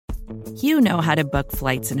You know how to book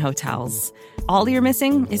flights and hotels. All you're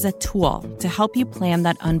missing is a tool to help you plan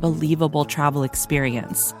that unbelievable travel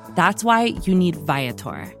experience. That's why you need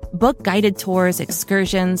Viator. Book guided tours,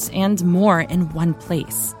 excursions, and more in one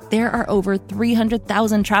place. There are over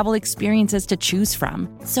 300,000 travel experiences to choose from,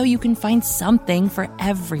 so you can find something for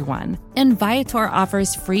everyone. And Viator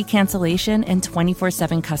offers free cancellation and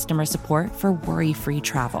 24/7 customer support for worry-free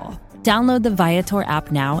travel. Download the Viator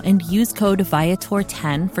app now and use code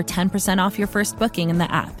Viator10 for 10% off your first booking in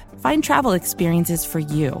the app. Find travel experiences for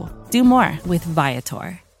you. Do more with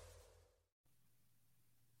Viator.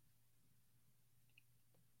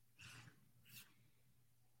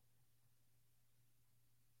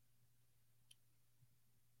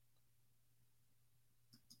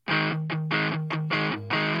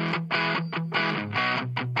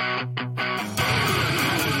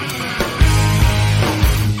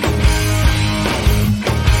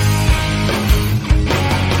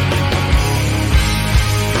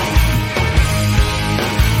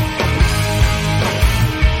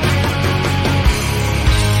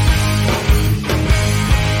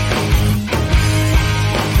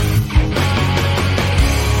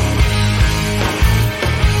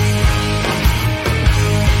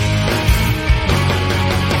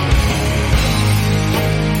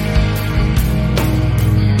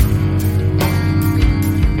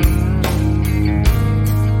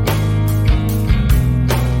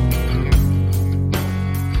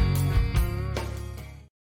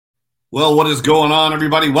 Well, what is going on,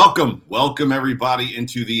 everybody? Welcome everybody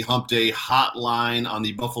into the Hump Day Hotline on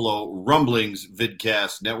the Buffalo Rumblings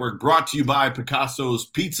Vidcast Network, brought to you by Picasso's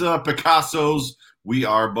Pizza. Picasso's, we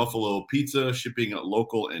are Buffalo Pizza, shipping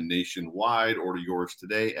local and nationwide. Order yours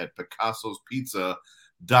today at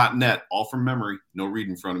picassospizza.net. All from memory, no read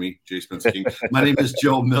in front of me. Jay Spencer King. My name is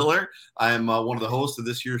Joe Miller. I am one of the hosts of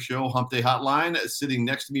this year's show, Hump Day Hotline. Sitting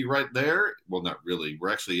next to me right there, well, not really.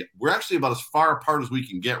 We're actually about as far apart as we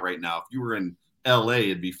can get right now. If you were in LA,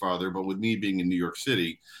 it'd be farther, but with me being in New York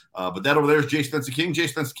City, but that over there is Jay Spencer King. Jay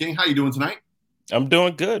Spencer King, how you doing tonight? I'm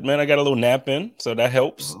doing good, man. I got a little nap in, so that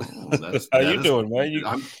helps. How you doing,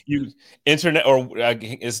 man? You internet, or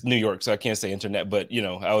it's New York, so I can't say internet, but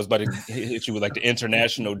I was about to hit you with like the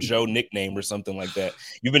International Joe nickname or something like that.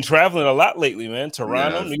 You've been traveling a lot lately, man.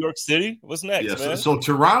 Toronto, New York City. What's next, man? So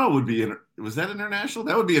Toronto would be was that international?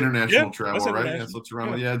 That would be international travel, right? Yeah, so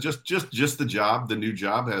Toronto, just the job. The new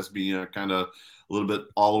job has me kind of a little bit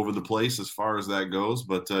all over the place as far as that goes.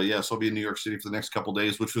 But so I'll be in New York City for the next couple of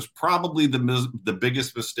days, which was probably the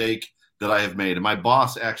biggest mistake that I have made. And my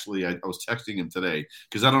boss, actually, I was texting him today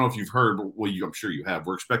because I don't know if you've heard, but I'm sure you have.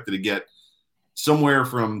 We're expected to get somewhere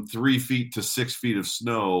from 3 feet to 6 feet of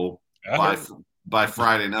snow by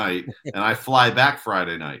Friday night. And I fly back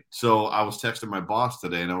Friday night. So I was texting my boss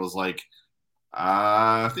today and I was like,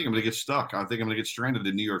 I think I'm going to get stuck. I think I'm going to get stranded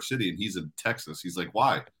in New York City. And he's in Texas. He's like,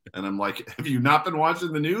 why? And I'm like, have you not been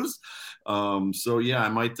watching the news? I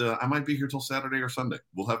might be here till Saturday or Sunday.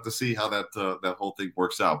 We'll have to see how that whole thing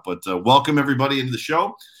works out. But welcome everybody into the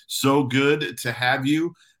show. So good to have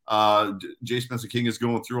you. Jay Spencer King is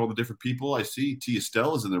going through all the different people. I see Tia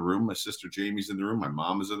Estelle is in the room. My sister Jamie's in the room. My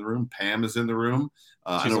mom is in the room. Pam is in the room.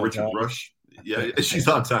 I know Richard Rush. Yeah, she's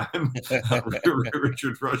on time.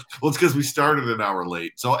 Richard Rush. Well, it's because we started an hour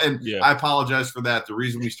late. I apologize for that. The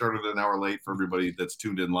reason we started an hour late, for everybody that's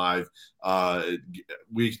tuned in live,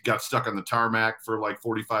 we got stuck on the tarmac for like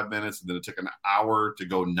 45 minutes, and then it took an hour to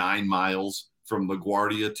go 9 miles from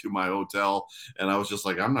LaGuardia to my hotel. And I was just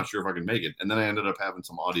like, I'm not sure if I can make it. And then I ended up having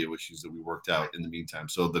some audio issues that we worked out in the meantime.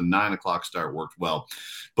 So the 9 o'clock start worked well.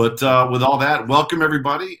 But with all that, welcome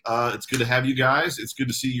everybody. It's good to have you guys. It's good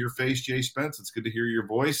to see your face, Jay Spence. It's good to hear your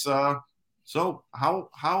voice. So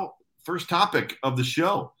how first topic of the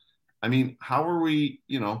show? I mean, how are we,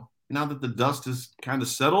 now that the dust is kind of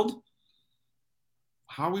settled,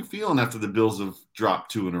 how are we feeling after the Bills have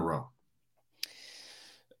dropped 2 in a row?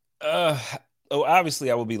 Obviously,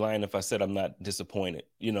 I would be lying if I said I'm not disappointed.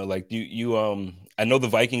 I know the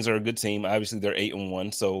Vikings are a good team. Obviously, they're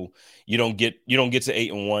 8-1, so you don't get to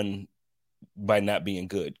 8-1 by not being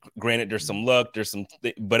good. Granted, there's some luck, there's some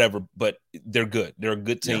whatever, but they're good. They're a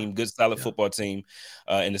good team, good solid football team.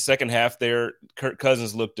 In the second half, there, Kirk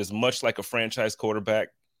Cousins looked as much like a franchise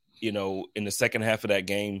quarterback, in the second half of that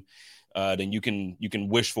game, than you can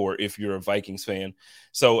wish for if you're a Vikings fan.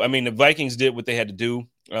 So, I mean, the Vikings did what they had to do.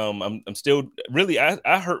 I'm still really,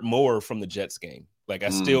 I hurt more from the Jets game. Like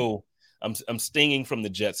I'm stinging from the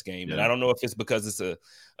Jets game. And I don't know if it's because it's a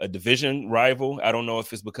division rival. I don't know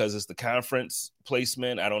if it's because it's the conference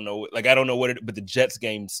placement. I don't know but the Jets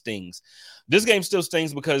game stings. This game still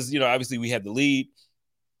stings because, obviously we had the lead,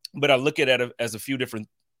 but I look at it as a few different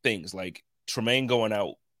things. Like Tremaine going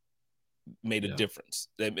out made a difference.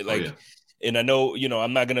 And I know,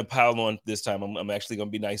 I'm not going to pile on this time. I'm actually going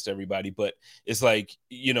to be nice to everybody, but it's like,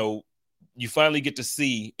 you finally get to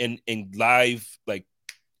see in live, like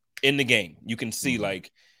in the game, you can see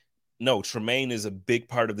like, no, Tremaine is a big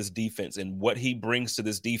part of this defense, and what he brings to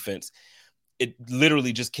this defense, it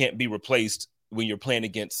literally just can't be replaced when you're playing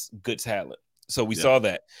against good talent. So we saw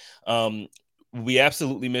that. We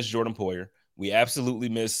absolutely miss Jordan Poyer. We absolutely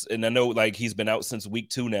miss, and I know like he's been out since week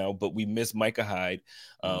 2 now, but we miss Micah Hyde.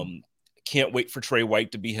 Can't wait for Trey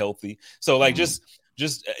White to be healthy. So like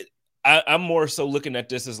I'm more so looking at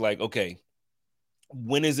this as like, okay,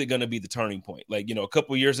 when is it going to be the turning point? Like, a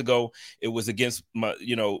couple of years ago, it was against my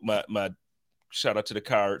shout out to the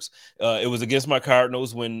Cards. It was against my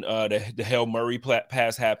Cardinals when the Hail Murray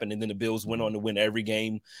pass happened, and then the Bills went on to win every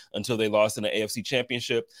game until they lost in the AFC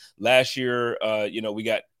Championship. Last year, we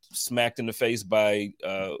got smacked in the face by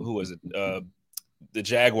who was it? The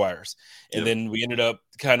Jaguars. And then we ended up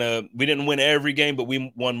we didn't win every game, but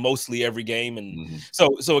we won mostly every game. And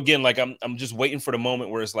so again, like I'm just waiting for the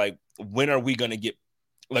moment where it's like, when are we going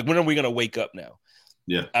to wake up now?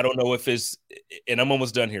 Yeah. I don't know if it's, and I'm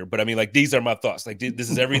almost done here, but I mean, like, these are my thoughts. Like, this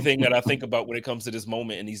is everything that I think about when it comes to this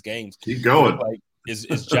moment in these games. Keep going. Like, is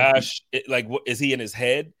Josh, is he in his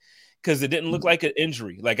head? Because it didn't look like an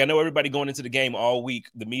injury. Like, I know everybody going into the game all week,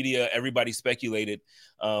 the media, everybody speculated,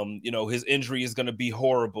 his injury is going to be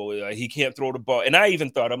horrible. He can't throw the ball. And I even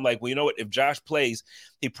thought, I'm like, well, you know what? If Josh plays,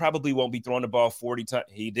 he probably won't be throwing the ball 40 times.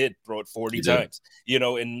 He did throw it 40 times,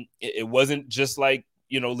 and it wasn't just like,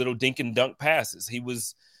 little dink and dunk passes.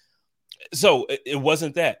 So it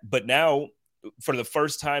wasn't that. But now, for the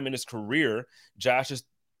first time in his career, Josh has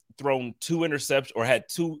thrown 2 interceptions or had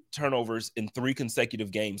 2 turnovers in 3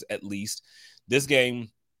 consecutive games at least. This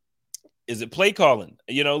game, is it play calling?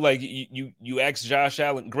 Like you ask Josh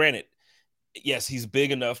Allen, granted, yes, he's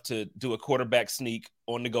big enough to do a quarterback sneak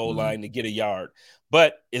on the goal line to get a yard.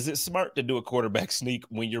 But is it smart to do a quarterback sneak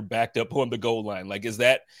when you're backed up on the goal line? Like, is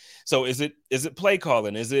it play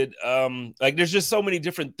calling? Is it like, there's just so many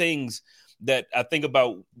different things that I think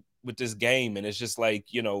about with this game. And it's just like,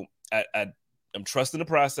 I'm trusting the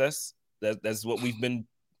process. That's what we've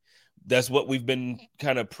been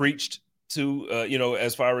kind of preached to,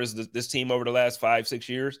 as far as this team over the last 5-6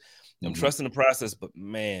 years. I'm trusting the process, but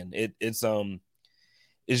man,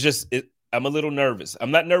 I'm a little nervous.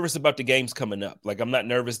 I'm not nervous about the games coming up. Like, I'm not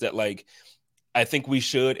nervous that, like, I think we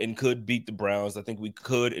should and could beat the Browns. I think we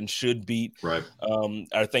could and should beat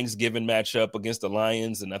our Thanksgiving matchup against the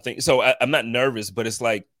Lions. And I think so. I'm not nervous, but it's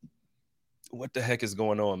like, what the heck is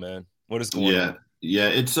going on, man? What is going on? Yeah.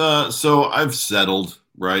 It's so I've settled,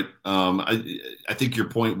 right? I think your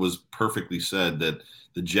point was perfectly said, that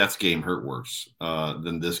the Jets game hurt worse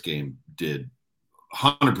than this game did.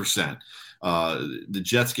 100%. The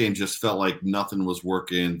Jets game just felt like nothing was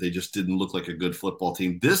working. They just didn't look like a good football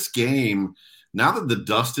team. This game, now that the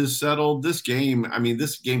dust is settled, this game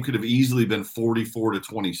could have easily been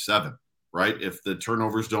 44-27, right? If the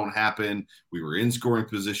turnovers don't happen. We were in scoring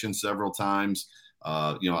position several times.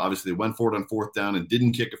 Obviously they went for it on 4th down and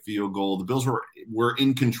didn't kick a field goal. The Bills were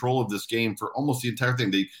in control of this game for almost the entire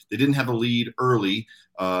thing. They didn't have a lead early.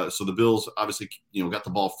 So the Bills obviously, got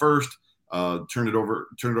the ball first, went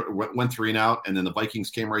 3 and out, and then the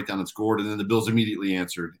Vikings came right down and scored, and then the Bills immediately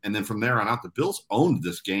answered. And then from there on out, the Bills owned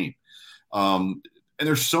this game. And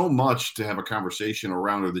there's so much to have a conversation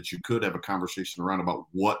around, or that you could have a conversation around, about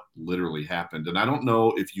what literally happened. And I don't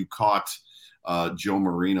know if you caught Joe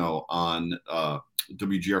Marino on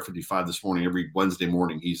WGR 55 this morning. Every Wednesday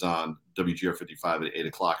morning, he's on WGR 55 at 8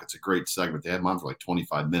 o'clock. It's a great segment. They had him on for like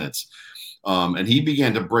 25 minutes. And he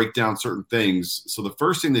began to break down certain things. So the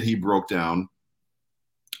first thing that he broke down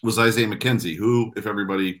was Isaiah McKenzie, who, if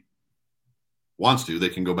everybody wants to, they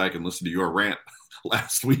can go back and listen to your rant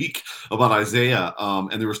last week about Isaiah.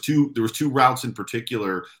 And there was two routes in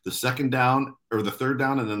particular, the 2nd down or the 3rd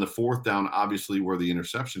down, and then the 4th down, obviously, where the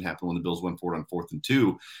interception happened when the Bills went for it on 4th and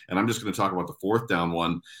 2. And I'm just going to talk about the 4th down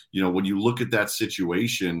one. When you look at that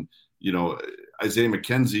situation, Isaiah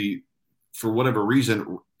McKenzie, for whatever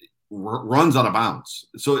reason, runs out of bounds.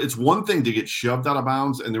 So it's one thing to get shoved out of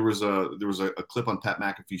bounds. And there was a clip on Pat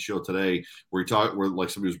McAfee's show today where like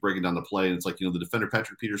somebody was breaking down the play, and it's like, the defender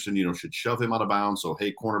Patrick Peterson, should shove him out of bounds. So,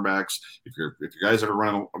 hey, cornerbacks, if your guys are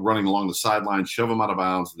running along the sideline, shove him out of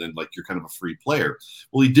bounds, and then, like, you're kind of a free player.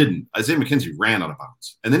 Well, he didn't. Isaiah McKenzie ran out of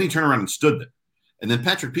bounds, and then he turned around and stood there. And then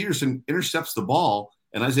Patrick Peterson intercepts the ball,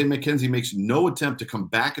 and Isaiah McKenzie makes no attempt to come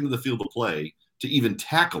back into the field of play to even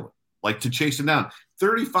tackle him, like to chase him down.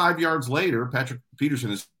 35 yards later, Patrick Peterson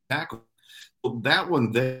is tackled. Well, that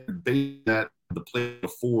one there, that the play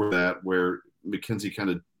before that where McKenzie kind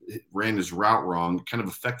of ran his route wrong, kind of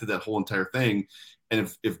affected that whole entire thing.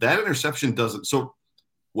 And if that interception doesn't, so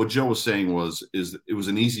what Joe was saying is it was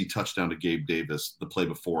an easy touchdown to Gabe Davis the play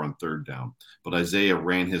before on third down, but Isaiah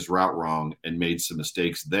ran his route wrong and made some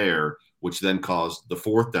mistakes there, which then caused the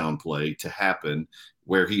fourth down play to happen,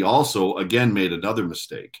 where he also again made another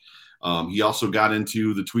mistake. He also got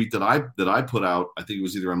into the tweet that I put out. I think it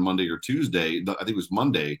was either on Monday or Tuesday. I think it was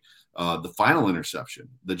Monday. The final interception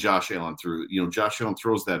that Josh Allen threw. Josh Allen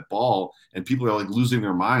throws that ball, and people are like losing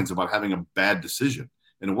their minds about having a bad decision.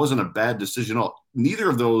 And it wasn't a bad decision at all. Neither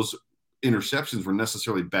of those interceptions were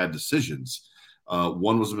necessarily bad decisions.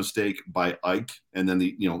 One was a mistake by Ike, and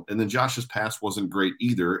then Josh's pass wasn't great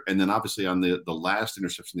either. And then obviously on the last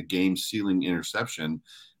interception, the game-sealing interception,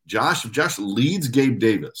 Josh leads Gabe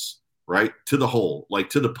Davis right to the hole, like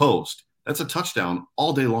to the post. That's a touchdown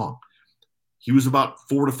all day long. He was about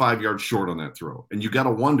 4 to 5 yards short on that throw, and you got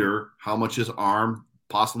to wonder how much his arm,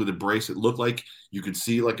 possibly the brace. It looked like you could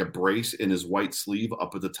see like a brace in his white sleeve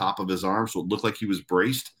up at the top of his arm. So it looked like he was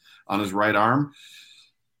braced on his right arm.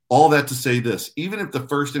 All that to say this, even if the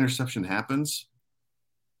first interception happens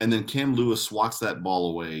and then Cam Lewis swats that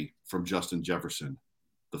ball away from Justin Jefferson,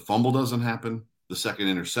 the fumble doesn't happen. The second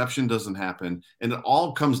interception doesn't happen. And it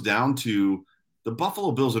all comes down to the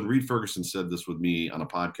Buffalo Bills. And Reed Ferguson said this with me on a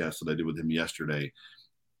podcast that I did with him yesterday.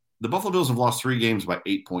 The Buffalo Bills have lost 3 games by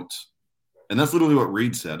 8 points. And that's literally what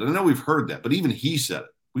Reed said. And I know we've heard that, but even he said it.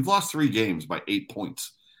 We've lost 3 games by 8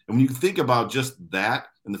 points. And when you think about just that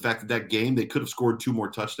and the fact that game, they could have scored 2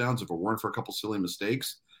 more touchdowns if it weren't for a couple silly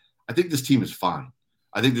mistakes, I think this team is fine.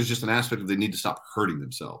 I think there's just an aspect of they need to stop hurting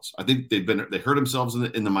themselves. I think they hurt themselves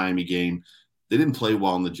in the Miami game. They didn't play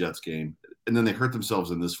well in the Jets game. And then they hurt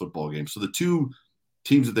themselves in this football game. So the 2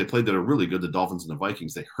 teams that they played that are really good, the Dolphins and the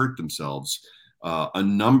Vikings, they hurt themselves a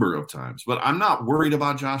number of times. But I'm not worried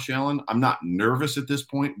about Josh Allen. I'm not nervous at this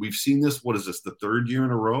point. We've seen this. What is this, the 3rd year in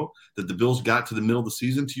a row that the Bills got to the middle of the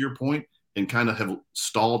season, to your point, and kind of have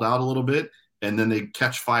stalled out a little bit, and then they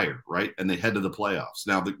catch fire, right? And they head to the playoffs.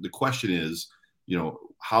 Now, the question is,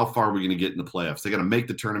 how far are we going to get in the playoffs? They got to make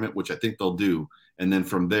the tournament, which I think they'll do. And then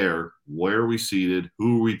from there, where are we seated?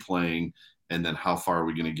 Who are we playing? And then how far are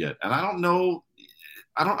we going to get? And I don't know.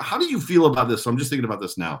 How do you feel about this? So I'm just thinking about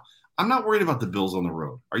this now. I'm not worried about the Bills on the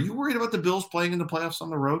road. Are you worried about the Bills playing in the playoffs on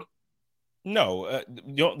the road? No.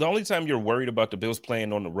 The only time you're worried about the Bills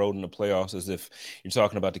playing on the road in the playoffs is if you're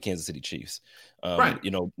talking about the Kansas City Chiefs. Right.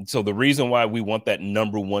 So the reason why we want that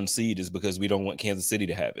number 1 seed is because we don't want Kansas City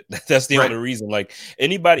to have it. That's the only reason. Like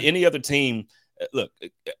any other team, look,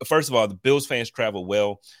 first of all, the Bills fans travel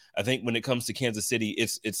well. I think when it comes to Kansas City,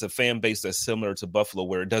 it's a fan base that's similar to Buffalo,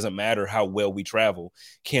 where it doesn't matter how well we travel.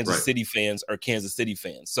 Kansas City fans are Kansas City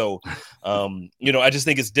fans. So, I just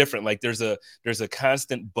think it's different. Like there's a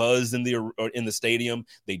constant buzz in the stadium.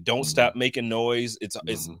 They don't stop making noise.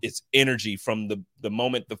 It's energy from the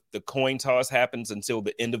moment the coin toss happens until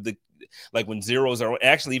the end of when zeros are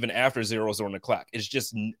actually even after zeros are on the clock. It's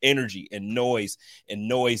just energy and noise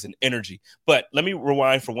and energy. But let me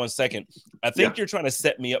rewind for 1 second. I think you're trying to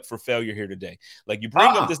set me up for failure here today. Like you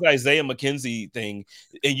bring up this Isaiah McKenzie thing,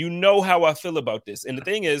 and you know how I feel about this. And the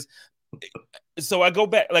thing is, so I go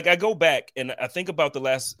back and I think about the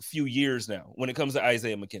last few years now when it comes to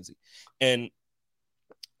Isaiah McKenzie. And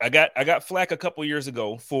I got flack a couple years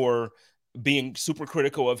ago for being super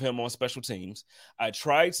critical of him on special teams. I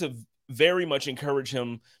tried to very much encourage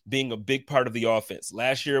him being a big part of the offense.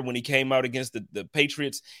 Last year when he came out against the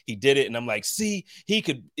Patriots, he did it. And I'm like, see, he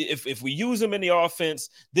could, if we use him in the offense,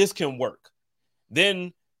 this can work.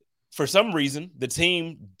 Then for some reason, the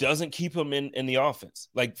team doesn't keep him in the offense.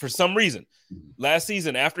 Like for some reason, last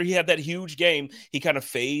season, after he had that huge game, he kind of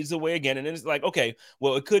fades away again. And then it's like, okay,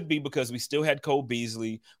 well, it could be because we still had Cole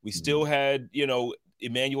Beasley. We still had,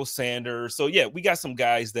 Emmanuel Sanders. So yeah, we got some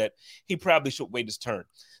guys that he probably should wait his turn.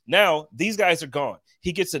 Now these guys are gone.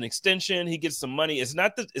 He gets an extension. He gets some money. It's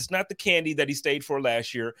not the candy that he stayed for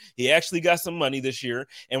last year. He actually got some money this year.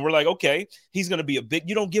 And we're like, okay, he's going to be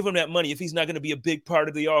you don't give him that money if he's not going to be a big part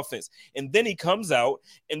of the offense. And then he comes out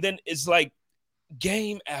and then it's like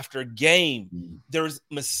game after game, there's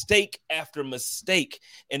mistake after mistake.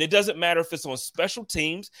 And it doesn't matter if it's on special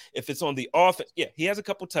teams, if it's on the offense. Yeah, he has a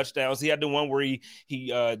couple touchdowns. He had the one where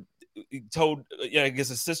he told, I guess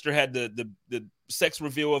his sister had the sex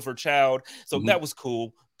reveal of her child. So that was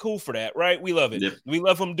cool. Cool for that, right? We love it. Yep. We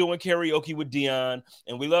love him doing karaoke with Dion.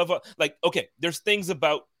 And we love, okay, there's things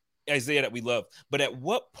about Isaiah that we love. But at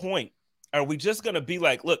what point are we just going to be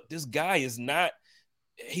like, look, this guy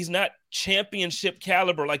he's not championship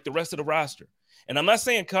caliber like the rest of the roster. And I'm not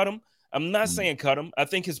saying cut him. I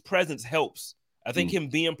think his presence helps. I think him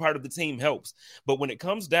being part of the team helps. But when it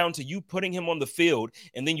comes down to you putting him on the field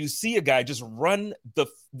and then you see a guy just run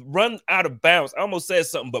out of bounds, I almost said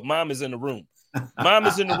something, but mom is in the room. Mom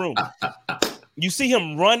is in the room. You see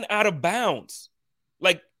him run out of bounds,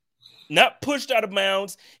 like not pushed out of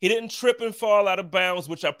bounds. He didn't trip and fall out of bounds,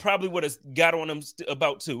 which I probably would have got on him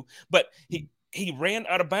about too. But he ran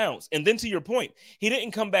out of bounds. And then to your point, he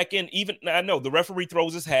didn't come back in. Even I know the referee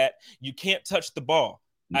throws his hat. You can't touch the ball.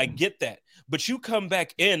 I get that. But you come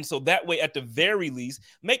back in so that way, at the very least,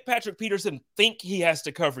 make Patrick Peterson think he has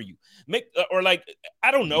to cover you.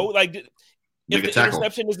 I don't know, like if the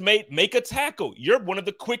interception is made, make a tackle. You're one of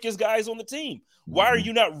the quickest guys on the team. Why are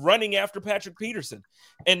you not running after Patrick Peterson?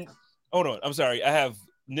 And hold on, I'm sorry. I have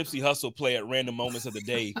Nipsey Hussle play at random moments of the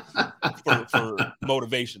day for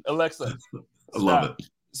motivation. Alexa, I love it.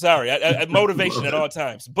 Sorry, I motivation at all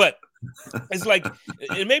times. But it's like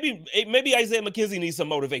maybe Isaiah McKenzie needs some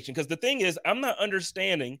motivation, because the thing is, I'm not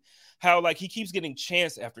understanding how like he keeps getting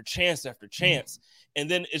chance after chance after chance, and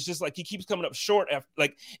then it's just like he keeps coming up short after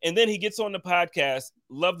and then he gets on the podcast.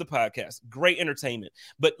 Love the podcast, great entertainment,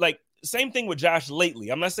 but like same thing with Josh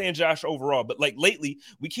lately. I'm not saying Josh overall, but like lately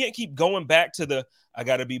we can't keep going back to I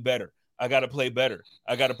got to be better. I got to play better.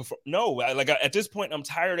 I got to perform. No, at this point, I'm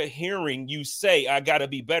tired of hearing you say, I got to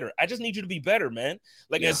be better. I just need you to be better, man.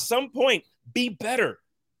 At some point, be better.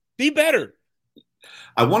 Be better.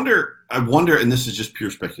 I wonder, and this is just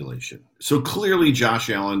pure speculation. So clearly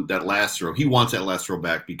Josh Allen, that last throw, he wants that last throw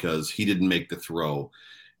back because he didn't make the throw.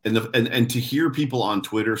 And to hear people on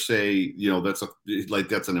Twitter say,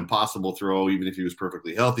 that's an impossible throw. Even if he was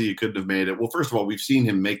perfectly healthy, he couldn't have made it. Well, first of all, we've seen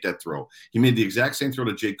him make that throw. He made the exact same throw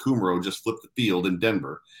to Jake Kumro, just flipped the field in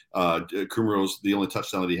Denver. Kumro's the only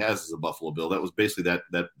touchdown that he has is a Buffalo Bill. That was basically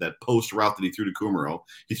that post route that he threw to Kumro.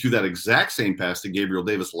 He threw that exact same pass to Gabriel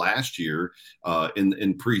Davis last year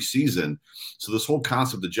in preseason. So this whole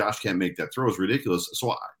concept that Josh can't make that throw is ridiculous.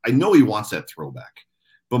 So I know he wants that throw back.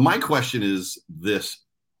 But my question is this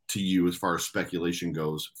to you, as far as speculation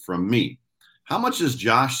goes from me: how much is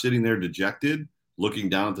Josh sitting there dejected, looking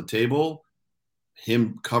down at the table,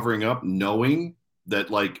 him covering up, knowing that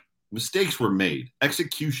like mistakes were made,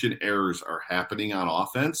 execution errors are happening on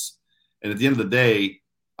offense, and at the end of the day,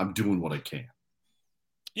 I'm doing what I can?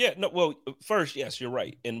 Yeah, no, well, first, yes, you're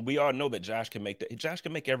right, and we all know that Josh can make that. Josh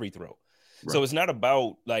can make every throw. Right. So it's not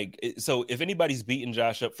about so if anybody's beating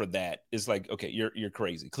Josh up for that, it's like, okay, you're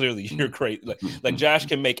crazy. Clearly you're crazy. Like Josh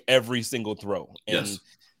can make every single throw. And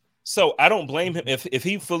so I don't blame him if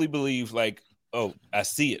he fully believes like, oh, I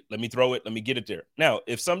see it. Let me throw it. Let me get it there. Now,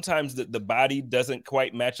 if sometimes the body doesn't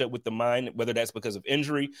quite match up with the mind, whether that's because of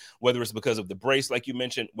injury, whether it's because of the brace, like you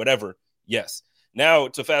mentioned, whatever. Yes. Now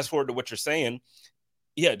to fast forward to what you're saying.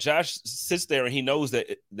 Yeah, Josh sits there and he knows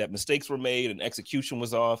that mistakes were made and execution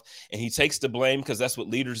was off, and he takes the blame because that's what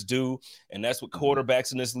leaders do, and that's what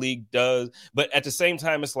quarterbacks in this league does. But at the same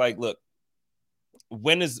time, it's like, look,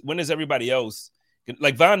 when is everybody else?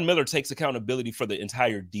 Like Von Miller takes accountability for the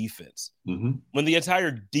entire defense. Mm-hmm. When the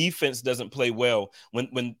entire defense doesn't play well,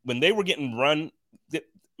 when they were getting run,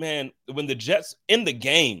 man, when the Jets in the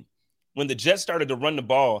game. When the Jets started to run the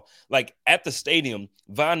ball, like at the stadium,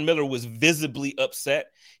 Von Miller was visibly upset.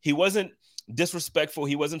 He wasn't disrespectful.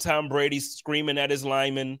 He wasn't Tom Brady screaming at his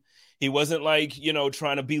linemen. He wasn't like,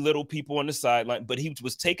 trying to belittle people on the sideline, but he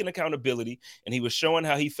was taking accountability and he was showing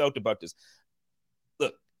how he felt about this.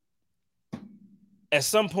 Look, at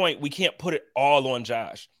some point, we can't put it all on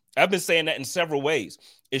Josh. I've been saying that in several ways.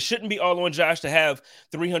 It shouldn't be all on Josh to have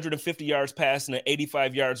 350 yards passing and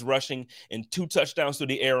 85 yards rushing and 2 touchdowns through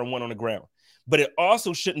the air and 1 on the ground. But it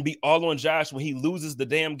also shouldn't be all on Josh when he loses the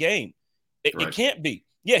damn game. It can't be.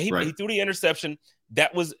 Yeah, he threw the interception.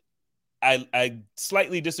 That was I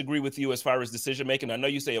slightly disagree with you as far as decision making. I know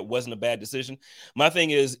you say it wasn't a bad decision. My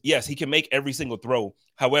thing is, yes, he can make every single throw.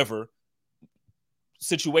 However,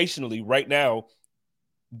 situationally right now,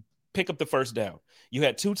 pick up the first down. You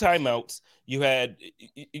had 2 timeouts. You had,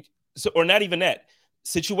 or not even that.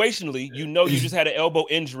 Situationally, you just had an elbow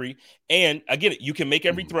injury, and I get it. You can make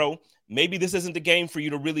every throw. Maybe this isn't the game for you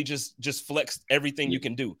to really just flex everything you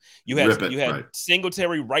can do. You had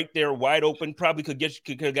Singletary right there, wide open. Probably could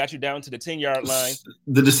have got you down to the 10-yard line.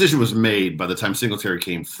 The decision was made by the time Singletary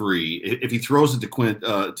came free. If he throws it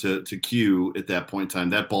to Q at that point in time,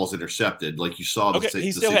 that ball's intercepted. Like you saw.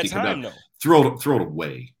 He still had time though. Throw it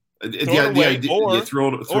away. It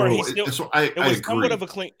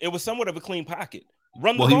was somewhat of a clean pocket.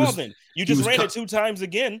 Run the ball. Then you just ran it 2 times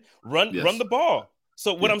again. Run the ball.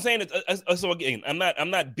 So what I'm saying is, so again, I'm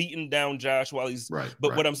not beating down Josh while he's right.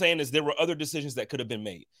 But what I'm saying is there were other decisions that could have been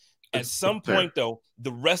made. At some point, though,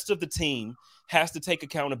 the rest of the team has to take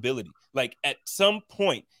accountability. Like at some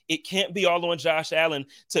point, it can't be all on Josh Allen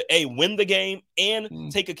to win the game and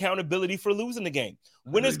take accountability for losing the game.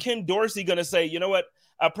 When is Ken Dorsey going to say, you know what,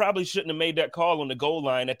 I probably shouldn't have made that call on the goal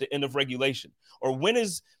line at the end of regulation? Or when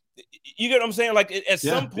is, you get what I'm saying? Like at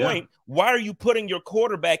some point, why are you putting your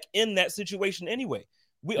quarterback in that situation anyway?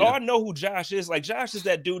 We all know who Josh is. Like Josh is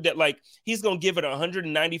that dude that like he's going to give it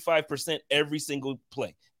 195% every single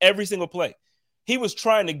play. He was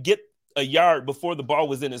trying to get a yard before the ball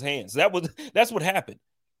was in his hands. That's what happened.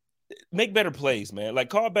 Make better plays, man. Like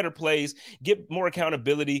call better plays, get more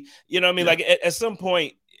accountability. You know what I mean? Like at some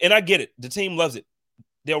point, and I get it. The team loves it.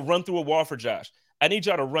 They'll run through a wall for Josh. I need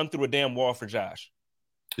y'all to run through a damn wall for Josh.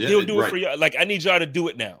 Yeah, he'll do it for you. Like I need y'all to do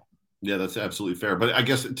it now. Yeah, that's absolutely fair. But I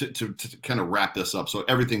guess to kind of wrap this up, so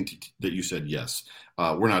everything that you said, yes,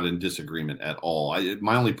 we're not in disagreement at all.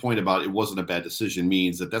 My only point about it wasn't a bad decision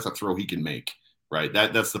means that's a throw he can make, right?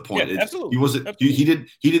 That's the point. Yeah, absolutely.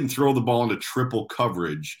 He didn't throw the ball into triple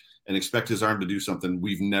coverage and expect his arm to do something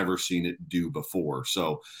we've never seen it do before.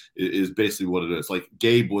 So it is basically what it is. Like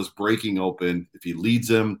Gabe was breaking open. If he leads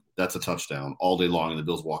him, that's a touchdown all day long, and the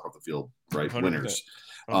Bills walk off the field, right? 100%. Winners.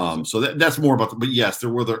 So that's more about but yes, there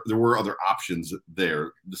were other options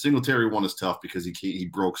there. The Singletary one is tough because he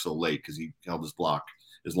broke so late because he held his block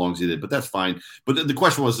as long as he did, but that's fine. But the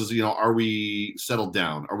question was, are we settled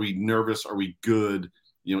down? Are we nervous? Are we good?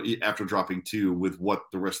 After dropping 2 with what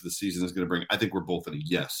the rest of the season is going to bring. I think we're both in a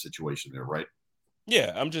yes situation there, right?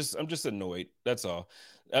 Yeah, I'm just annoyed. That's all.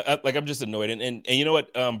 I'm just annoyed. And you know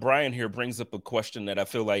what? Brian here brings up a question that I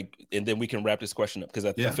feel like, and then we can wrap this question up because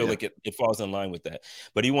I feel like it falls in line with that.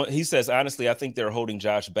 But he says, honestly, I think they're holding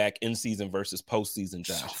Josh back in season versus postseason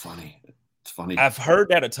Josh. So funny. It's funny. I've heard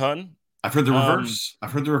that a ton. I've heard the reverse.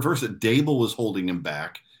 I've heard the reverse that Dable was holding him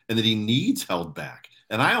back and that he needs held back.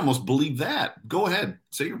 And I almost believe that. Go ahead.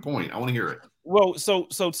 Say your point. I want to hear it. Well, so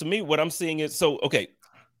to me, what I'm seeing is, okay,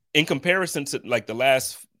 in comparison to like the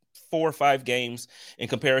last 4 or 5 games, in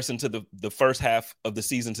comparison to the first half of the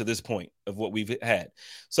season to this point of what we've had.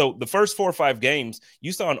 So the first 4 or 5 games,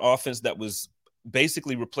 you saw an offense that was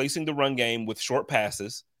basically replacing the run game with short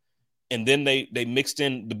passes. And then they mixed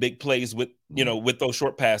in the big plays with those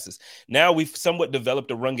short passes. Now we've somewhat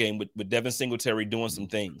developed a run game with Devin Singletary doing some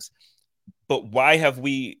things. But why have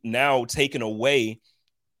we now taken away?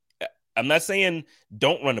 I'm not saying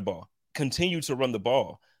don't run the ball. Continue to run the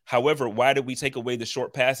ball. However, why did we take away the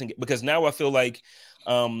short passing? Because now I feel like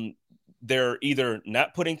they're either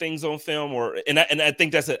not putting things on film and I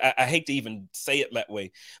think I hate to even say it that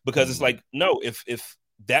way because it's like, no, if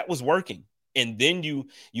that was working and then you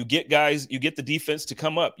get guys, you get the defense to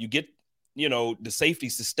come up, you get the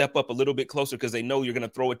safeties to step up a little bit closer because they know you're going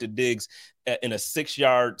to throw it to Diggs in a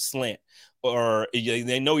 6-yard slant, or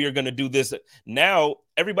they know you're going to do this. Now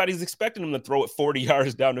everybody's expecting them to throw it 40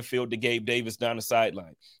 yards down the field to Gabe Davis down the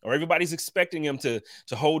sideline, or everybody's expecting him to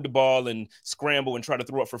hold the ball and scramble and try to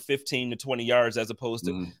throw it for 15 to 20 yards as opposed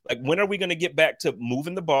to like, when are we going to get back to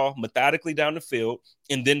moving the ball methodically down the field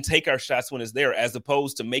and then take our shots when it's there, as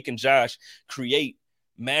opposed to making Josh create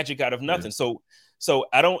magic out of nothing. Yeah. So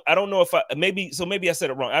I don't know if maybe I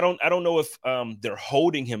said it wrong. I don't know if they're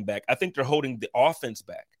holding him back. I think they're holding the offense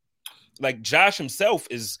back. Like Josh himself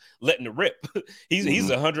is letting it rip. He's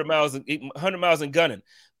 100 miles and gunning.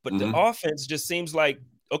 But the offense just seems like,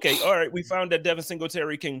 okay, all right, we found that Devin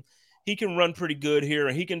Singletary can run pretty good here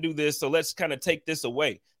and he can do this. So let's kind of take this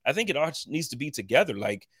away. I think it all needs to be together.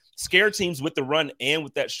 Like scare teams with the run and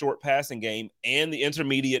with that short passing game and the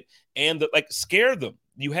intermediate and scare them.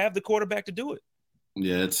 You have the quarterback to do it.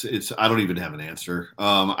 Yeah, it's. I don't even have an answer.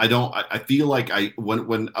 I feel like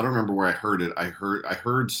when I don't remember where I heard it. I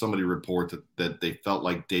heard somebody report that they felt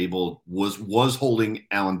like Dable was holding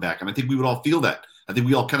Allen back, and I think we would all feel that. I think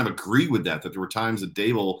we all kind of agree with that there were times that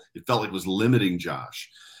Dable, it felt like, was limiting Josh.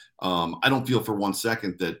 I don't feel for one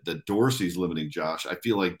second that Dorsey's limiting Josh. I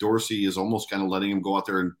feel like Dorsey is almost kind of letting him go out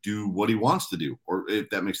there and do what he wants to do, or if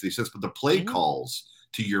that makes any sense. But the play calls,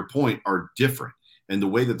 to your point, are different. And the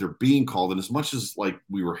way that they're being called, and as much as like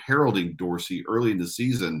we were heralding Dorsey early in the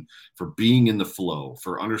season for being in the flow,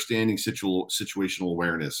 for understanding situational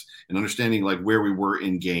awareness and understanding like where we were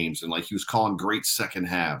in games, and like he was calling great second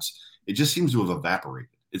halves, it just seems to have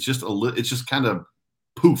evaporated. It's just kind of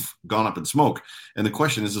poof, gone up in smoke. And the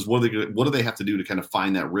question is what do they have to do to kind of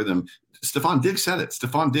find that rhythm? Stephon Diggs said it.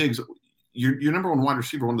 Stephon Diggs, your number one wide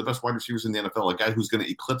receiver, one of the best wide receivers in the NFL, a guy who's going to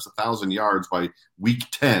eclipse 1,000 yards by week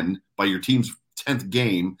 10 by your team's 10th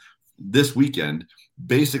game this weekend,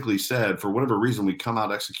 basically said, for whatever reason, we come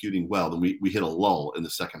out executing well, then we hit a lull in the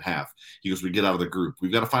second half. He goes, we get out of the group.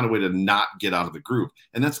 We've got to find a way to not get out of the group.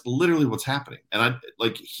 And that's literally what's happening. And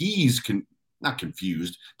he's not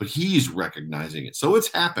confused, but he's recognizing it. So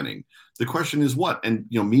it's happening. The question is what? And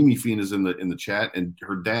Mimi Fiend is in the chat, and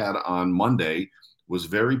her dad on Monday was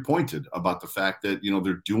very pointed about the fact that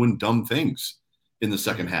they're doing dumb things in the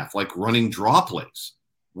second half, like running draw plays.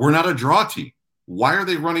 We're not a draw team. Why are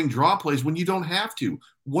they running draw plays when you don't have to?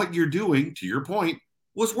 What you're doing, to your point,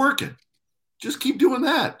 was working. Just keep doing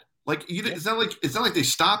that. Like it's not like they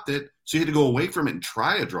stopped it, so you had to go away from it and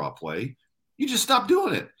try a draw play. You just stopped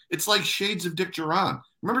doing it. It's like shades of Dick Duran.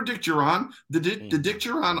 Remember Dick Duran? The Dick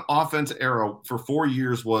Duran offense era for 4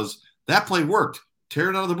 years was that play worked. Tear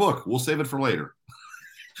it out of the book. We'll save it for later.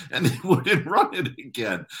 And they wouldn't run it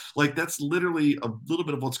again. Like that's literally a little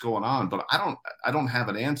bit of what's going on. But I don't have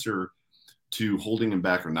an answer to holding him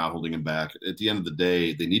back or not holding him back. At the end of the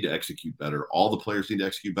day, they need to execute better. All the players need to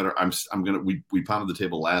execute better. We pounded the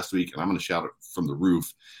table last week, and I'm gonna shout it from the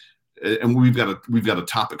roof. And we've got a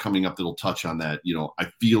topic coming up that'll touch on that. I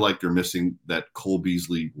feel like they're missing that Cole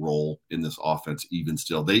Beasley role in this offense. Even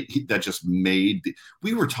still, that just made.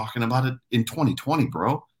 We were talking about it in 2020,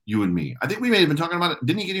 bro. You and me. I think we may have been talking about it.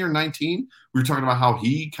 Didn't he get here in 19? We were talking about how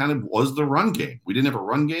he kind of was the run game. We didn't have a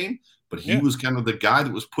run game, but he was kind of the guy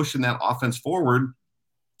that was pushing that offense forward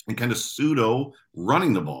and kind of pseudo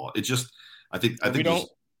running the ball. It just, I think we don't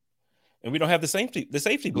have the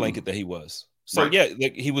safety blanket that he was. So right.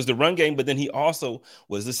 Like he was the run game, but then he also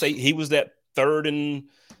was he was that third and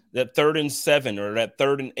 7 or that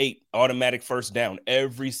 3rd and 8 automatic first down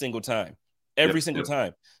every single time. Every single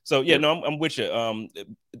time. So I'm with you.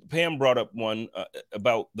 Pam brought up one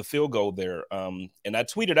about the field goal there, and I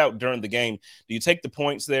tweeted out during the game: do you take the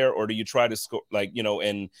points there, or do you try to score?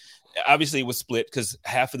 And obviously it was split because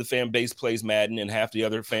half of the fan base plays Madden, and half the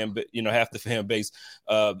other half the fan base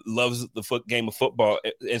loves the game of football,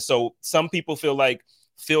 and so some people feel like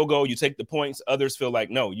field goal, you take the points. Others feel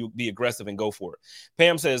like, no, you be aggressive and go for it.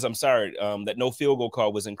 Pam says, I'm sorry, that no field goal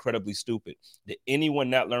call was incredibly stupid. Did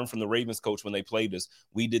anyone not learn from the Ravens coach when they played us?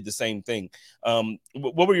 We did the same thing.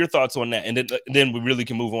 What were your thoughts on that? And then we really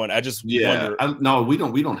can move on. I just wonder. No, we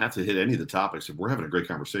don't have to hit any of the topics. We're having a great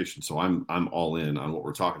conversation. So I'm all in on what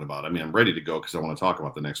we're talking about. I mean, I'm ready to go because I want to talk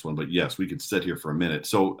about the next one. But yes, we could sit here for a minute.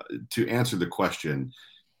 So to answer the question,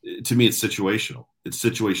 to me, it's situational. It's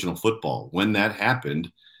situational football. When that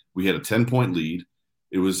happened, we had a 10-point lead.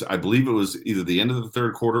 I believe it was either the end of the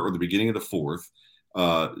third quarter or the beginning of the fourth.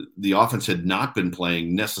 The offense had not been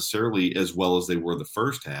playing necessarily as well as they were the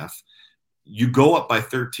first half. You go up by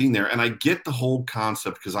 13 there, and I get the whole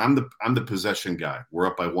concept because I'm the possession guy. We're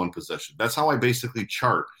up by 1 possession. That's how I basically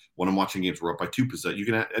chart when I'm watching games. We're up by 2 possessions.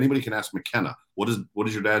 Anybody can ask McKenna, what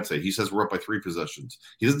does your dad say? He says we're up by 3 possessions.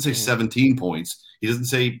 He doesn't say 17 points. He doesn't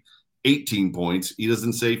say 18 points. He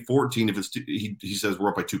doesn't say 14 if it's he says we're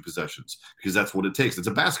up by 2 possessions because that's what it takes. It's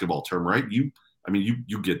a basketball term, right? You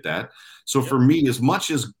get that. So for me, as much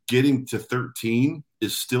as getting to 13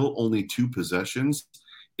 is still only 2 possessions,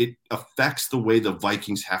 it affects the way the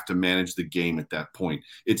Vikings have to manage the game at that point.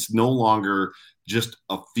 It's no longer just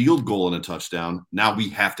a field goal and a touchdown. Now we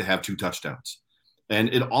have to have 2 touchdowns. And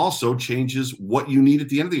it also changes what you need at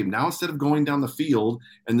the end of the game. Now, instead of going down the field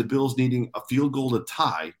and the Bills needing a field goal to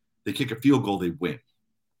tie, they kick a field goal, they win.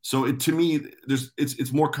 So to me,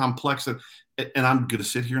 it's more complex. And I'm going to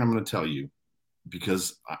sit here and I'm going to tell you,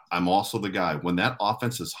 because I'm also the guy, when that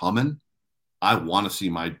offense is humming, I want to see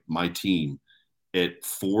my team at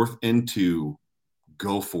 4th and 2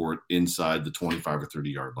 go for it inside the 25 or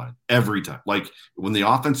 30-yard line every time. Like when the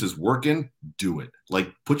offense is working, do it.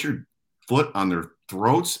 Like put your foot on their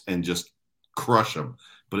throats and just crush them.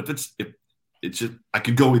 But if it's just, I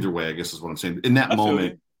could go either way, I guess is what I'm saying. In that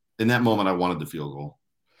moment, I wanted the field goal.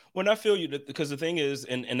 Well, I feel you, because the thing is,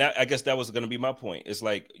 and that, I guess that was going to be my point. It's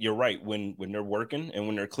like, you're right. When they're working and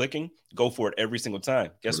when they're clicking, go for it every single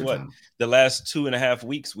time. Guess what? The last 2.5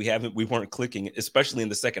 weeks, we weren't clicking, especially in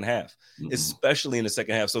the second half,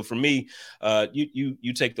 So for me,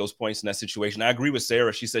 you take those points in that situation. I agree with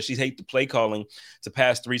Sarah. She said she hates the play calling to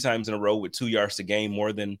pass 3 times in a row with 2 yards to gain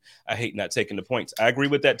more than I hate not taking the points. I agree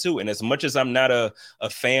with that too. And as much as I'm not a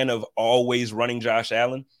fan of always running Josh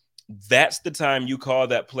Allen, that's the time you call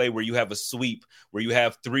that play where you have a sweep, where you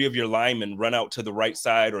have 3 of your linemen run out to the right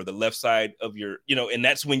side or the left side of your, and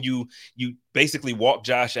that's when you basically walk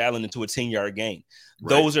Josh Allen into a 10-yard gain.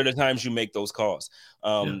 Right. Those are the times you make those calls.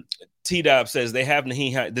 T-Dob says they have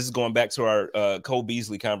Naheem Hines. This is going back to our Cole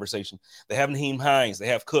Beasley conversation. They have Naheem Hines. They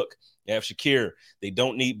have Cook. They have Shakir. They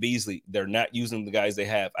don't need Beasley. They're not using the guys they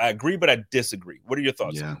have. I agree, but I disagree. What are your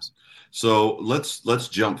thoughts on this? So let's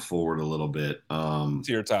jump forward a little bit. To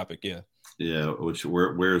your topic, yeah. Yeah,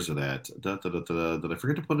 where is it at? Did I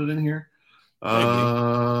forget to put it in here?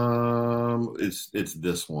 It's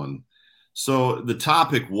this one. So the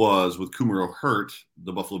topic was, with Kumaro hurt,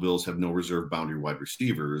 the Buffalo Bills have no reserve boundary wide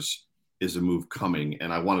receivers. Is a move coming?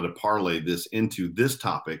 And I wanted to parlay this into this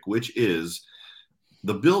topic, which is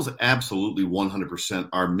the Bills absolutely 100%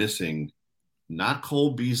 are missing not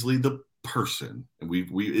Cole Beasley, the person. And we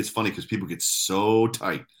it's funny because people get so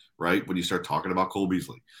tight, right? When you start talking about Cole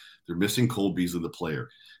Beasley, they're missing Cole Beasley, the player.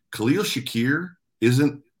 Khalil Shakir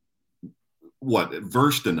isn't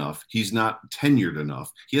versed enough. He's not tenured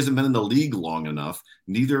enough. He hasn't been in the league long enough.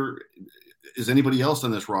 Neither is anybody else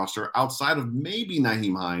on this roster outside of maybe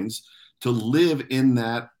Nyheim Hines to live in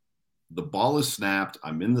that the ball is snapped.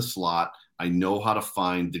 I'm in the slot. I know how to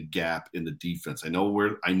find the gap in the defense. I know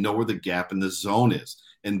where the gap in the zone is.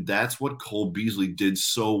 And that's what Cole Beasley did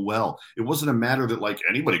so well. It wasn't a matter that like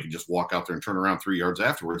anybody could just walk out there and turn around 3 yards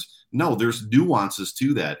afterwards. No, there's nuances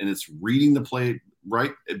to that. And it's reading the play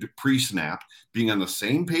right pre-snap, being on the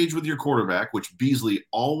same page with your quarterback, which Beasley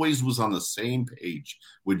always was on the same page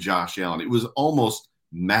with Josh Allen. It was almost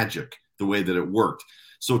magic the way that it worked.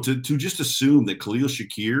 So to just assume that Khalil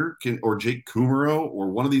Shakir or Jake Kumaro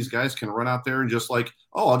or one of these guys can run out there and just like,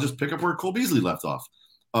 oh, I'll just pick up where Cole Beasley left off.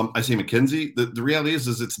 Isaiah McKenzie, the reality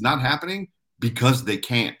is it's not happening because they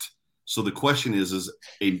can't. So the question is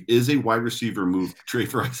a wide receiver move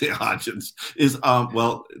trade for Isaiah Hodgins?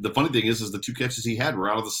 Well, the funny thing is the 2 catches he had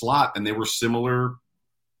were out of the slot and they were similar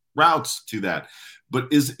routes to that. But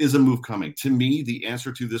is a move coming? To me, the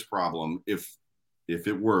answer to this problem, if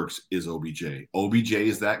it works, is OBJ. OBJ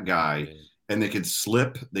is that guy, and they can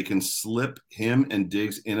slip him and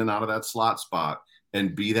Diggs in and out of that slot spot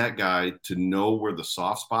and be that guy to know where the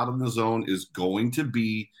soft spot in the zone is going to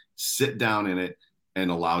be, sit down in it, and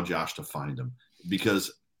allow Josh to find him. Because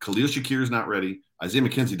Khalil Shakir is not ready. Isaiah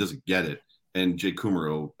McKenzie doesn't get it. And Jake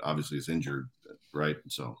Kumaro obviously is injured, right?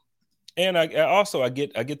 So, and I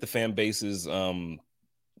get the fan base's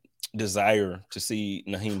desire to see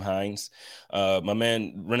Nyheim Hines. My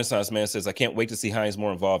man, Renaissance Man, says, I can't wait to see Hines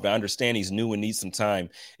more involved. I understand he's new and needs some time.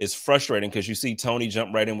 It's frustrating because you see Tony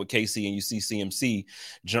jump right in with KC and you see CMC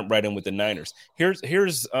jump right in with the Niners. Here's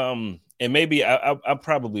and maybe I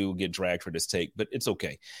probably will get dragged for this take, but it's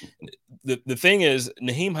okay. The thing is,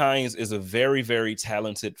 Nyheim Hines is a very, very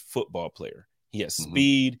talented football player. He has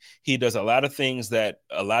speed. He does a lot of things that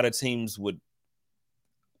a lot of teams would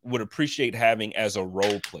appreciate having as a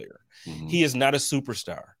role player. He is not a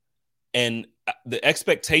superstar. And the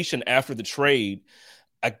expectation after the trade,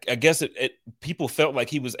 I guess people felt like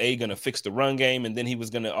he was going to fix the run game, and then he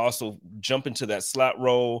was going to also jump into that slot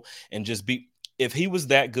role and just be. If he was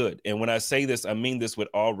that good, and when I say this, I mean this with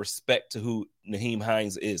all respect to who Nyheim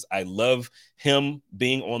Hines is. I love him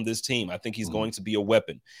being on this team. I think he's going to be a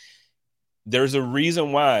weapon. There's a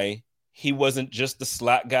reason why he wasn't just the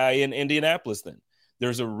slot guy in Indianapolis then.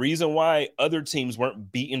 There's a reason why other teams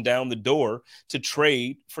weren't beating down the door to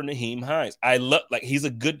trade for Nyheim Hines. He's a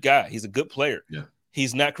good guy. He's a good player. Yeah.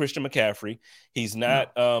 He's not Christian McCaffrey. He's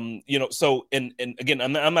not, so, and again,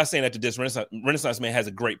 I'm not saying that to diss Renaissance Man has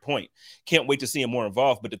a great point. Can't wait to see him more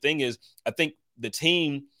involved. But the thing is, I think the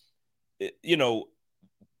team, I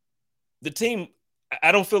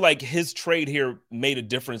don't feel like his trade here made a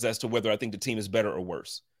difference as to whether I think the team is better or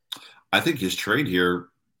worse. I think his trade here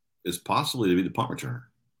is possibly to be the punt returner.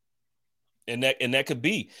 And that could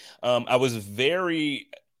be. I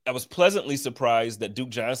was pleasantly surprised that Duke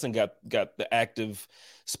Johnson got the active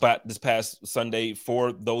spot this past Sunday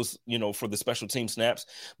for those, for the special team snaps.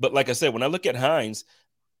 But like I said, when I look at Hines,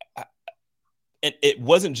 it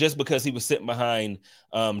wasn't just because he was sitting behind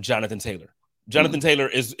Jonathan Taylor. Jonathan Taylor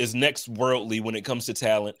is next worldly when it comes to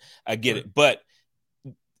talent. I get it. But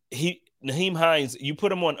Nyheim Hines, you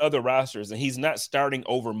put him on other rosters, and he's not starting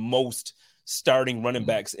over most starting running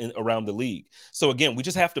backs around the league. So again, we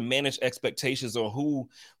just have to manage expectations on who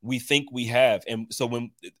we think we have. And so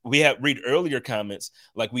when we read earlier comments,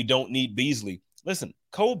 like we don't need Beasley. Listen,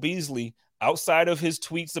 Cole Beasley, outside of his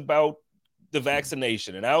tweets about the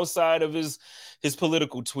vaccination and outside of his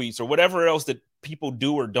political tweets or whatever else that people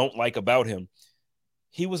do or don't like about him,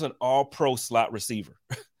 he was an all-pro slot receiver.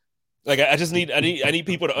 Like I need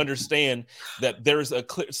people to understand that there's a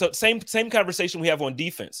clear. So same conversation we have on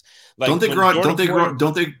defense. Like don't they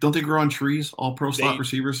grow on trees? All pro slot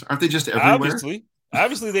receivers, aren't they just everywhere?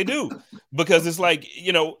 Obviously they do, because it's like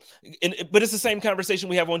but it's the same conversation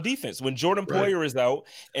we have on defense. When Jordan Poyer is out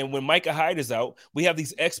and when Micah Hyde is out, we have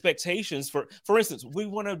these expectations for instance, we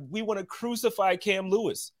want to crucify Cam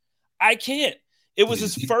Lewis. I can't. It was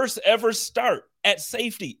his first ever start at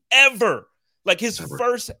safety ever. Like his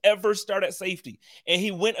first ever start at safety. And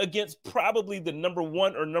he went against probably the number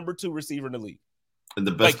 1 or number 2 receiver in the league. And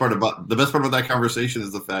the best part about that conversation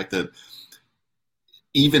is the fact that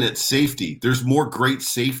even at safety, there's more great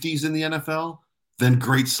safeties in the NFL than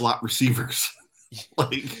great slot receivers.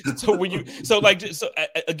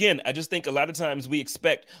 Again, I just think a lot of times we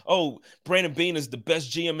expect, Brandon Beane is the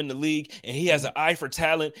best GM in the league and he has an eye for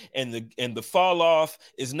talent, and the fall off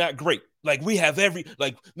is not great. Like, we have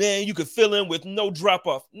man, you could fill in with no drop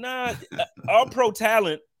off. Nah, all pro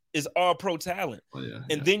talent is all pro talent.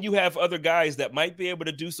 Then you have other guys that might be able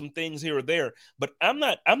to do some things here or there. But I'm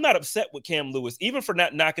not upset with Cam Lewis, even for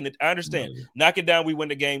not knocking it. I understand. Knock it down, we win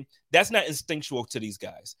the game. That's not instinctual to these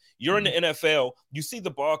guys. You're in the NFL, you see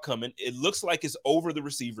the ball coming, it looks like it's over the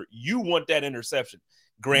receiver. You want that interception.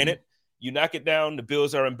 Granted, you knock it down, the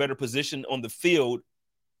Bills are in better position on the field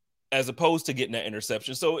as opposed to getting that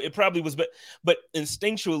interception. So it probably was, but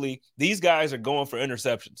instinctually, these guys are going for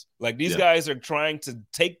interceptions. Like, these guys are trying to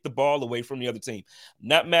take the ball away from the other team.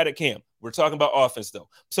 Not mad at Cam. We're talking about offense, though.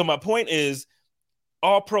 So my point is,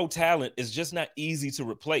 all pro talent is just not easy to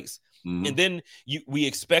replace. And then we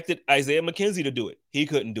expected Isaiah McKenzie to do it. He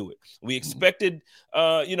couldn't do it. We expected,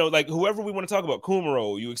 whoever we want to talk about,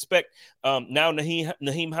 Kumaro. You expect now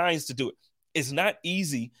Naheem Hines to do it. It's not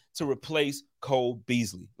easy to replace Cole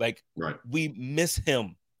Beasley. We miss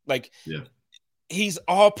him. He's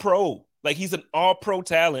all pro. He's an all pro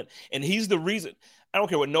talent, and he's the reason. I don't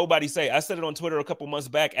care what nobody say. I said it on Twitter a couple months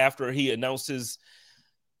back after he announced his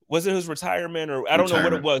retirement, or I don't know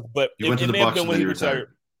what it was, but it may have been when he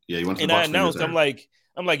retired. Yeah, he went to the Bucs. And I announced,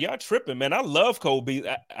 I'm like, y'all tripping, man. I love Cole Beasley.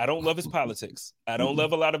 I don't love his politics. I don't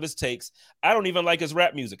love a lot of his takes. I don't even like his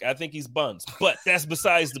rap music. I think he's buns, but that's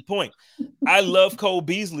besides the point. I love Cole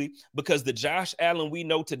Beasley because the Josh Allen we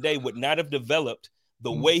know today would not have developed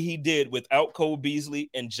the way he did without Cole Beasley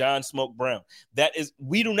and John Smoke Brown.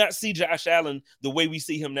 We do not see Josh Allen the way we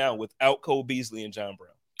see him now without Cole Beasley and John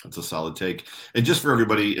Brown. That's a solid take. And just for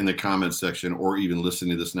everybody in the comments section or even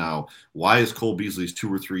listening to this now, why is Cole Beasley's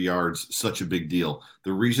 2 or 3 yards such a big deal?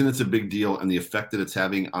 The reason it's a big deal and the effect that it's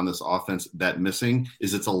having on this offense that missing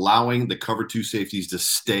is it's allowing the cover 2 safeties to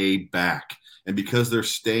stay back. And because they're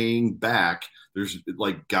staying back, there's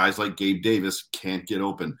guys like Gabe Davis can't get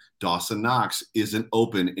open. Dawson Knox isn't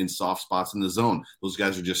open in soft spots in the zone. Those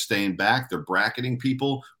guys are just staying back. They're bracketing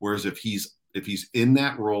people. Whereas if he's in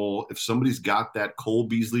that role, if somebody's got that Cole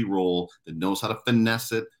Beasley role that knows how to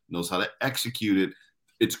finesse it, knows how to execute it,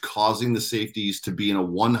 it's causing the safeties to be in a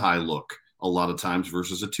 1 high look a lot of times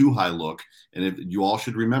versus a 2 high look. And you all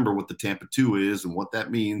should remember what the Tampa 2 is and what that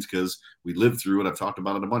means, because we lived through it. I've talked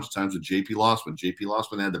about it a bunch of times with J.P. Losman. J.P.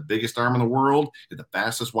 Losman had the biggest arm in the world and the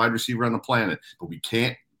fastest wide receiver on the planet, but we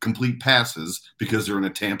can't complete passes because they're in a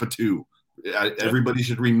Tampa 2. Everybody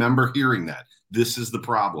should remember hearing that. This is the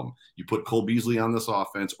problem. You put Cole Beasley on this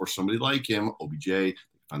offense or somebody like him, OBJ,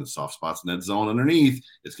 find the soft spots in that zone underneath.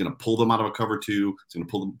 It's going to pull them out of a cover 2. It's going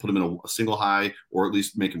to put them in a single high, or at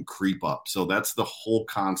least make them creep up. So that's the whole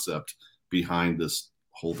concept behind this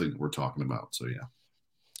whole thing that we're talking about. So, yeah.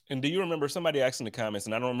 And do you remember somebody asked in the comments,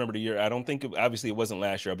 and I don't remember the year. I don't think obviously it wasn't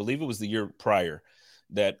last year. I believe it was the year prior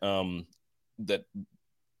that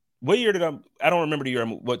what year did I don't remember the year.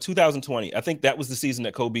 2020. I think that was the season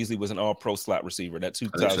that Cole Beasley was an all-pro slot receiver, that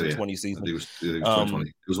 2020 season. It was 2020.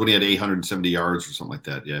 It was when he had 870 yards or something like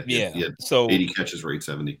that. Yeah. He had 80 catches for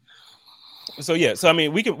 870. So, yeah. So, I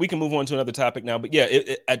mean, we can move on to another topic now. But, yeah,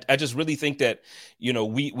 I just really think that,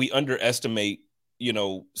 we underestimate,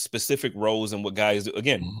 specific roles and what guys do.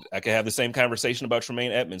 Again, I could have the same conversation about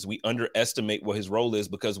Tremaine Edmonds. We underestimate what his role is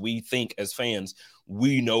because we think as fans,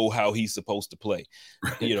 we know how he's supposed to play.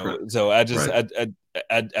 So I just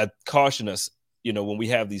I caution us, when we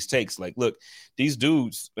have these takes, like, look, these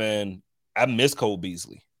dudes, man, I miss Cole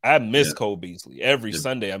Beasley. Cole Beasley every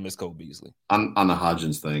Sunday. I miss Cole Beasley. On the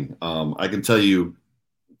Hodgins thing, I can tell you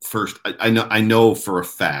first. I know for a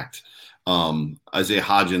fact. Isaiah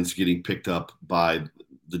Hodgins getting picked up by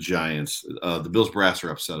the Giants. The Bills brass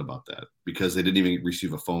are upset about that because they didn't even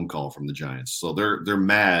receive a phone call from the Giants. So they're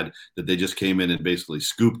mad that they just came in and basically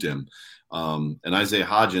scooped him. And Isaiah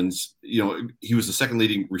Hodgins, he was the second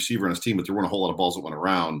leading receiver on his team, but there weren't a whole lot of balls that went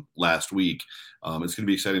around last week. It's going to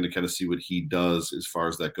be exciting to kind of see what he does as far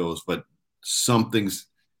as that goes. But something's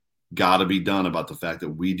got to be done about the fact that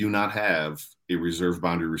we do not have a reserve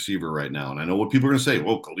boundary receiver right now. And I know what people are going to say.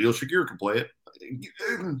 Well, Khalil Shakir can play it.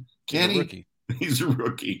 Can he? He's a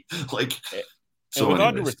rookie. So with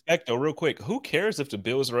all due respect, though, real quick, who cares if the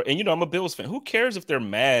Bills are – and, I'm a Bills fan. Who cares if they're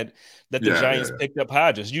mad that the Giants picked up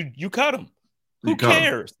Hodgins? You cut him. Who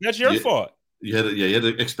cares? That's your fault. You had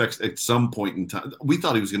to expect at some point in time. We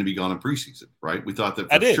thought he was going to be gone in preseason, right? We thought that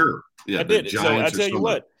for sure. Yeah, I did. So I tell you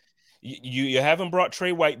what. You haven't brought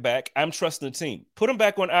Trey White back. I'm trusting the team. Put him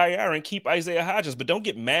back on IR and keep Isaiah Hodgins, but don't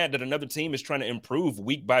get mad that another team is trying to improve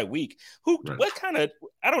week by week. Right. What kind of?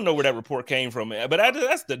 I don't know where that report came from, but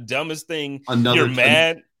that's the dumbest thing. You're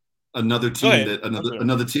mad. Another team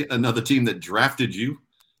that drafted you,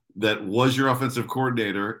 that was your offensive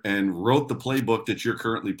coordinator and wrote the playbook that you're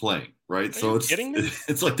currently playing, right? So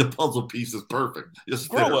it's like the puzzle piece is perfect. Just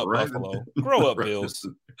grow up, right? Buffalo. Grow up, Bills.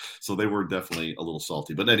 So they were definitely a little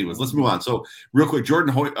salty. But anyways, let's move on. So real quick,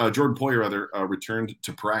 Jordan Poyer returned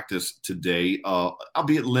to practice today,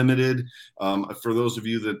 albeit limited. For those of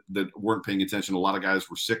you that weren't paying attention, a lot of guys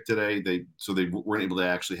were sick today. They weren't able to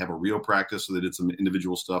actually have a real practice. So they did some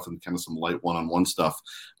individual stuff and kind of some light one-on-one stuff.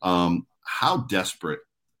 How desperate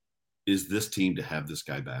is this team to have this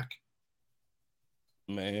guy back?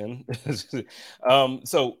 Man.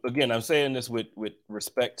 So again, I'm saying this with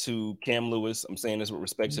respect to Cam Lewis. I'm saying this with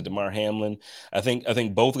respect to Damar Hamlin. I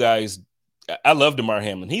think both guys. I love Damar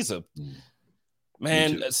Hamlin. He's a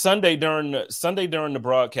man. Sunday during the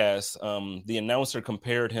broadcast, the announcer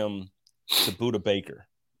compared him to Budda Baker.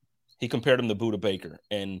 He compared him to Budda Baker,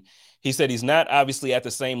 and he said he's not obviously at the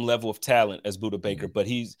same level of talent as Budda Baker, but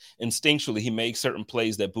he's instinctually he makes certain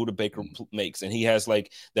plays that Budda Baker makes, and he has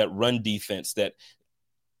like that run defense that.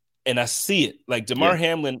 And I see it. Like Damar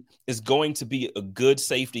Hamlin is going to be a good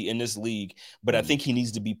safety in this league, but I think he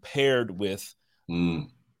needs to be paired with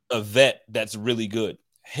a vet that's really good.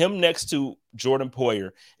 Him next to Jordan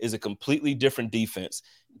Poyer is a completely different defense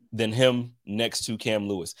than him next to Cam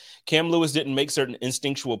Lewis. Cam Lewis didn't make certain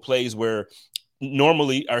instinctual plays where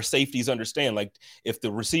normally our safeties understand. Like if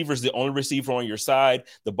the receiver's the only receiver on your side,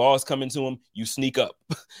 the ball's coming to him, you sneak up.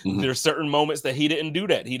 There's certain moments that he didn't do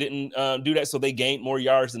that. He didn't do that, so they gained more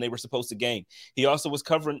yards than they were supposed to gain. He also was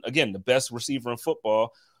covering, again, the best receiver in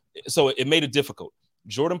football, so it made it difficult.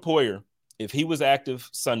 Jordan Poyer, if he was active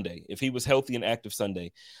Sunday, if he was healthy and active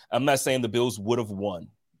Sunday, I'm not saying the Bills would have won.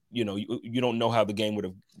 You know, you don't know how the game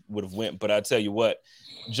would have went, but I tell you what,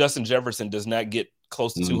 Justin Jefferson does not get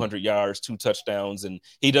close to 200 yards, 2 touchdowns, and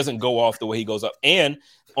he doesn't go off the way he goes up. And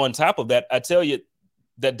on top of that, I tell you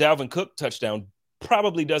that Dalvin Cook touchdown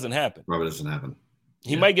probably doesn't happen.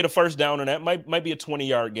 He might get a first down on that. Might be a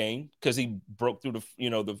 20-yard gain because he broke through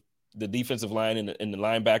the defensive line and the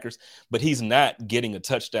linebackers, but he's not getting a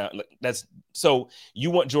touchdown. So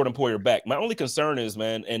you want Jordan Poyer back. My only concern is,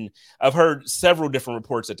 man, and I've heard several different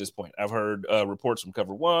reports at this point. I've heard reports from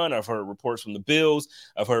Cover One. I've heard reports from the Bills.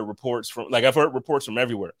 I've heard reports from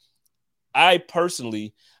everywhere. I'm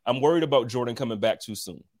worried about Jordan coming back too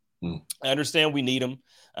soon. I understand we need him.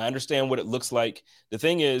 I understand what it looks like. The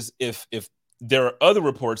thing is, if there are other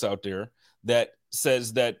reports out there that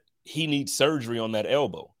says that he needs surgery on that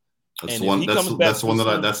elbow. That's the one.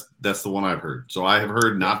 That's the one I've heard. So I have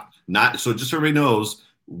heard not. So just so everybody knows,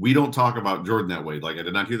 we don't talk about Jordan that way. Like I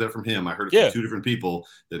did not hear that from him. I heard it from 2 different people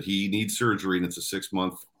that he needs surgery and it's a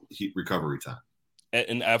 6-month recovery time.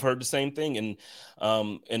 And I've heard the same thing.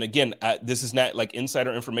 And again, this is not like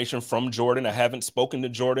insider information from Jordan. I haven't spoken to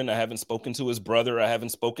Jordan. I haven't spoken to his brother. I haven't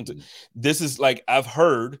spoken to. This is like I've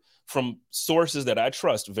heard from sources that I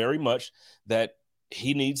trust very much that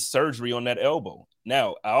he needs surgery on that elbow.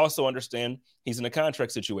 Now, I also understand he's in a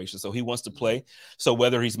contract situation, so he wants to play. So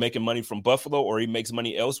whether he's making money from Buffalo or he makes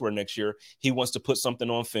money elsewhere next year, he wants to put something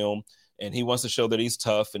on film and he wants to show that he's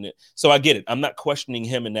tough. So I get it. I'm not questioning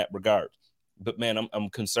him in that regard. But man, I'm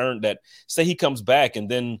concerned that say he comes back and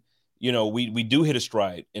then, we do hit a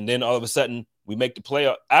stride and then all of a sudden we make the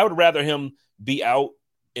playoff. I would rather him be out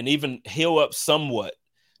and even heal up somewhat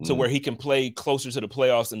to where he can play closer to the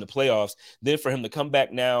playoffs than for him to come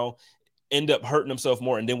back now, end up hurting himself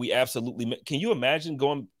more. And then we absolutely – can you imagine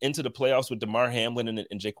going into the playoffs with Damar Hamlin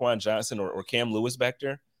and Jaquan Johnson or Cam Lewis back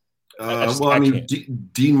there?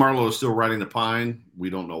 Dean Marlowe is still riding the pine. We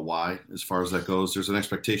don't know why as far as that goes. There's an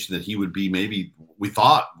expectation that he would be maybe – we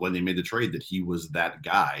thought when they made the trade that he was that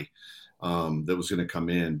guy that was going to come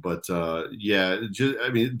in. But, the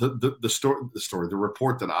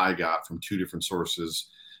report that I got from 2 different sources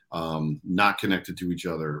 – not connected to each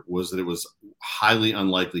other was that it was highly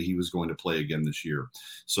unlikely he was going to play again this year.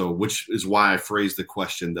 So, which is why I phrased the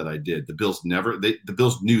question that I did. The Bills the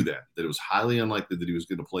Bills knew that it was highly unlikely that he was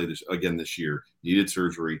going to play this year. Needed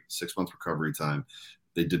surgery, 6-month recovery time.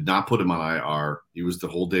 They did not put him on IR. He was the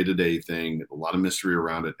whole day-to-day thing, a lot of mystery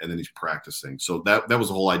around it, and then he's practicing. So that was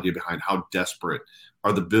the whole idea behind how desperate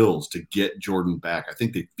are the Bills to get Jordan back. I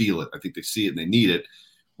think they feel it. I think they see it and they need it,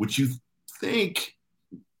 which you think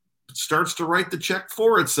starts to write the check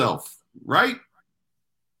for itself, right?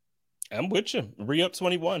 I'm with you. Re-up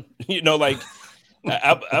 21.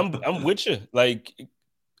 I'm with you. Like,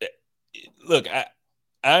 look,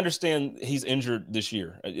 I understand he's injured this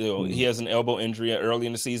year. He has an elbow injury early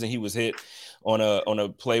in the season. He was hit on a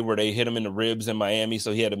play where they hit him in the ribs in Miami,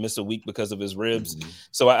 so he had to miss a week because of his ribs.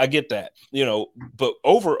 So I get that, but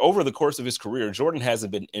over the course of his career, Jordan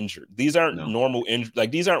hasn't been injured. These aren't normal injuries.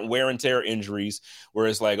 Like, these aren't wear and tear injuries where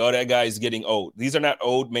it's like, oh, that guy's getting old. These are not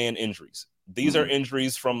old man injuries. These are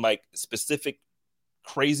injuries from like specific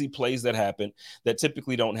crazy plays that happen that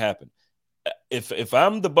typically don't happen. If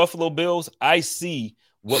I'm the Buffalo Bills, I see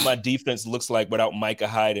what my defense looks like without Micah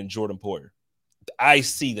Hyde and Jordan Poyer. I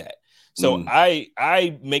see that. So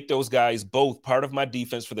I make those guys both part of my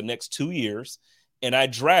defense for the next 2 years, and I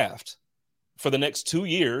draft for the next 2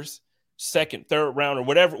 years, second, third round, or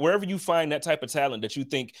wherever you find that type of talent that you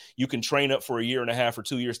think you can train up for a year and a half or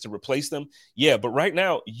 2 years to replace them. Yeah, but right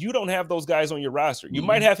now you don't have those guys on your roster. You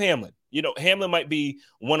might have Hamlin. Hamlin might be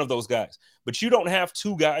one of those guys, but you don't have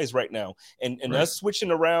two guys right now. And us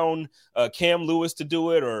switching around Cam Lewis to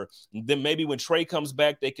do it, or then maybe when Trey comes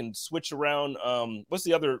back, they can switch around. What's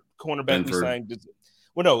the other cornerback we signed?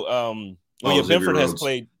 Well, no. Benford has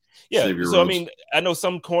played. Yeah. Xavier so, Rhodes. I mean, I know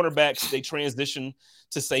some cornerbacks, they transition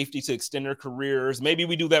to safety to extend their careers. Maybe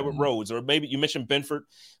we do that with Rhodes, or maybe you mentioned Benford.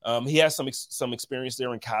 He has some experience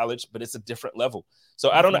there in college, but it's a different level. So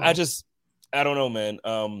I don't know. I don't know, man.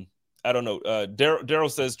 I don't know. Daryl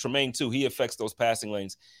says Tremaine too. He affects those passing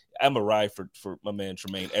lanes. I'm a ride for my man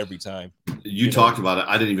Tremaine every time. You talked about it.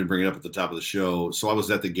 I didn't even bring it up at the top of the show. So I was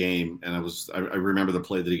at the game, and I remember the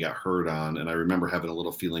play that he got hurt on, and I remember having a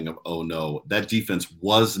little feeling of, oh no, that defense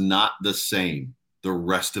was not the same the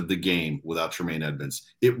rest of the game without Tremaine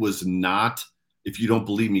Edmunds. It was not. If you don't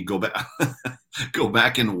believe me, go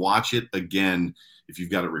back and watch it again. If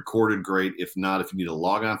you've got it recorded, great. If not, if you need a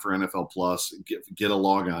log on for NFL Plus, get a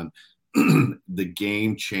log on. The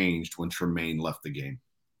game changed when Tremaine left the game.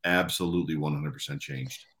 Absolutely 100%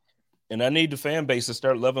 changed. And I need the fan base to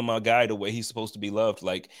start loving my guy the way he's supposed to be loved.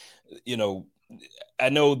 Like, I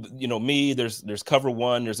know, me, there's Cover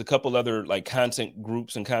One, there's a couple other like content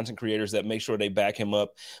groups and content creators that make sure they back him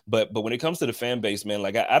up. But when it comes to the fan base, man,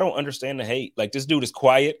 like I don't understand the hate. Like, this dude is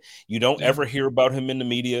quiet. You don't ever hear about him in the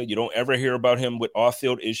media. You don't ever hear about him with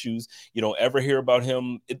off-field issues. You don't ever hear about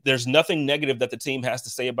him. There's nothing negative that the team has to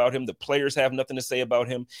say about him. The players have nothing to say about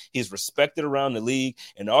him. He's respected around the league.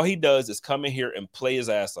 And all he does is come in here and play his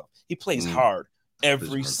ass off. He plays hard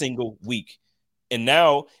every single week. And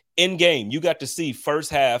now, in game, you got to see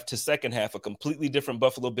first half to second half a completely different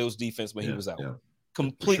Buffalo Bills defense when he was out. Yeah.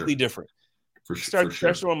 Completely different. Start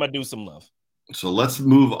showing my dude some love. So let's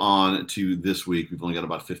move on to this week. We've only got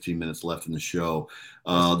about 15 minutes left in the show.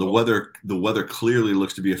 The weather clearly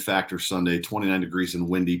looks to be a factor Sunday. 29 degrees and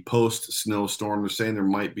windy. Post snowstorm. They're saying there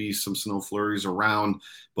might be some snow flurries around,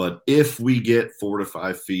 but if we get 4 to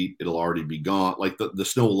 5 feet, it'll already be gone. Like the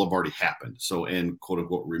snow will have already happened. So, and quote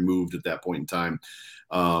unquote removed at that point in time.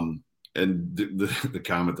 And the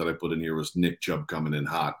comment that I put in here was Nick Chubb coming in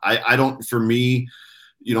hot. I don't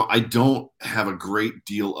have a great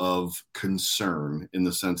deal of concern in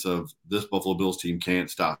the sense of this Buffalo Bills team can't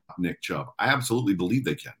stop Nick Chubb. I absolutely believe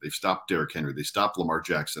they can. They've stopped Derrick Henry. They stopped Lamar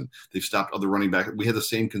Jackson. They've stopped other running backs. We had the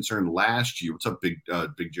same concern last year. What's up, Big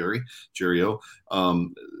Jerry O?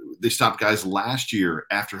 They stopped guys last year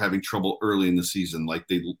after having trouble early in the season. Like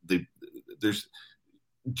there's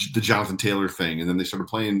the Jonathan Taylor thing, and then they started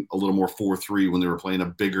playing a little more 4-3 when they were playing a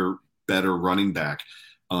bigger, better running back.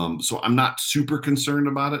 So I'm not super concerned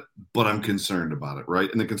about it, but I'm concerned about it,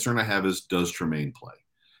 right? And the concern I have is, does Tremaine play?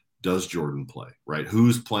 Does Jordan play, right?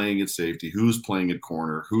 Who's playing at safety? Who's playing at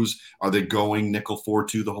corner? Are they going nickel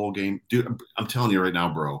 4-2 the whole game? Dude, I'm telling you right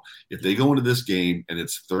now, bro, if they go into this game and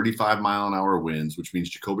it's 35-mile-an-hour winds, which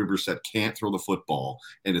means Jacoby Brissett can't throw the football,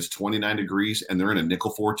 and it's 29 degrees and they're in a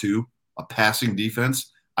nickel 4-2, a passing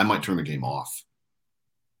defense, I might turn the game off.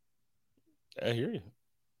 I hear you.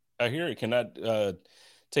 Can I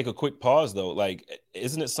take a quick pause, though? Like,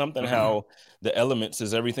 isn't it something how the elements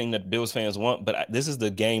is everything that Bills fans want? But this is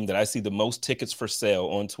the game that I see the most tickets for sale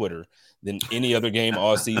on Twitter than any other game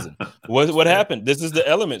all season. What happened? This is the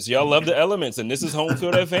elements. Y'all love the elements, and this is home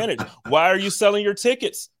field advantage. Why are you selling your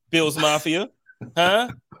tickets, Bills Mafia? Huh?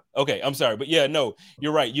 Okay, I'm sorry, but yeah, no,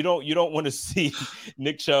 you're right. You don't want to see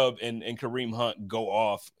Nick Chubb and Kareem Hunt go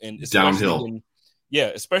off and downhill.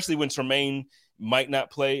 Especially when Tremaine might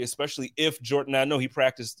not play, especially if Jordan. I know he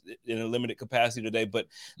practiced in a limited capacity today, but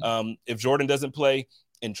if Jordan doesn't play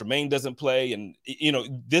and Tremaine doesn't play, and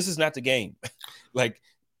this is not the game. Like,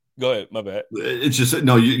 go ahead, my bad. It's just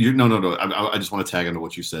no. No. I just want to tag into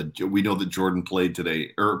what you said. We know that Jordan played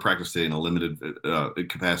today or practiced today in a limited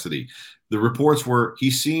capacity. The reports were he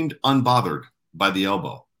seemed unbothered by the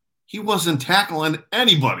elbow. He wasn't tackling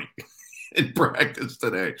anybody. in practice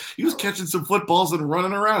today. He was catching some footballs and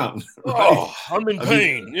running around. Right? Oh, I'm in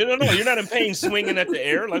pain. No, you're not in pain swinging at the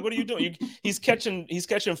air. Like, what are you doing? He's catching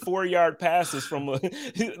 4-yard passes from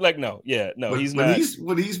he's not.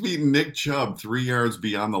 When he's beating Nick Chubb 3 yards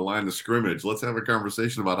beyond the line of scrimmage, let's have a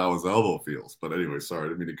conversation about how his elbow feels. But anyway, sorry, I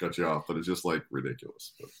didn't mean to cut you off, but it's just like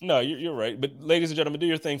ridiculous. But. No, you're right. But ladies and gentlemen, do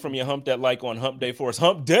your thing from your hump that like on Hump Day for us.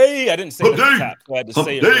 Hump Day. I didn't say it at the top, so I had to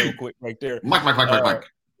say it real quick right there. Mike.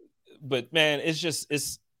 But man,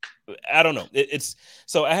 it's I don't know. It's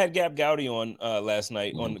so I had Gab Gowdy on last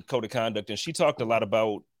night on the Code of Conduct, and she talked a lot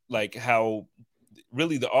about like how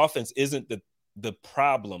really the offense isn't the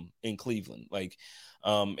problem in Cleveland. Like,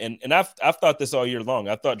 and I've thought this all year long.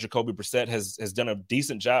 I thought Jacoby Brissett has done a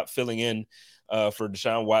decent job filling in for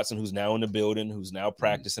Deshaun Watson, who's now in the building, who's now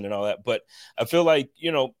practicing and all that. But I feel like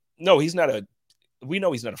no, he's not a. We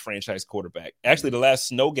know he's not a franchise quarterback. Actually, the last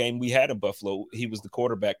snow game we had in Buffalo, he was the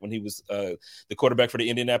quarterback when he was the quarterback for the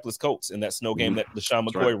Indianapolis Colts in that snow game that LaShawn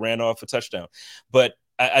McCoy ran off a touchdown. But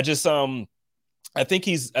I just I think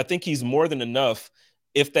he's more than enough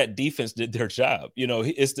if that defense did their job.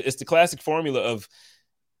 It's the classic formula of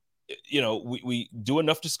we do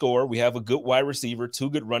enough to score. We have a good wide receiver,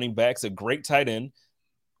 2 good running backs, a great tight end.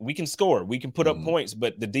 We can score, we can put up points,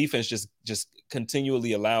 but the defense just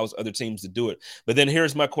continually allows other teams to do it. But then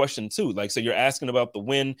here's my question too. Like, so you're asking about the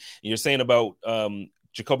win, and you're saying about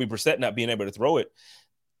Jacoby Brissett not being able to throw it.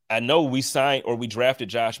 I know we drafted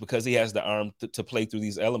Josh because he has the arm to play through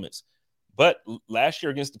these elements. But last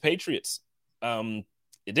year against the Patriots, it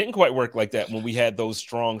didn't quite work like that when we had those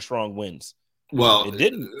strong wins. Well, it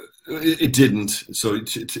didn't. It didn't. So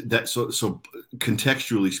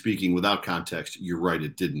contextually speaking, without context, you're right.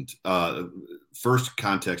 It didn't. First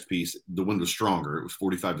context piece: the wind was stronger. It was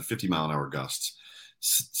 45 to 50 mile an hour gusts.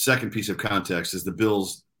 Second piece of context is the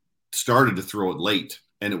Bills started to throw it late,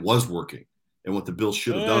 and it was working. And what the Bills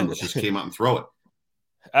should have done was just came out and throw it.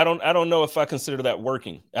 I don't know if I consider that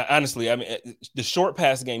working. Honestly, I mean, the short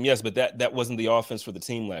pass game, yes, but that wasn't the offense for the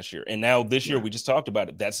team last year. And now this year, we just talked about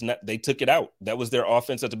it. They took it out. That was their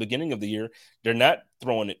offense at the beginning of the year. They're not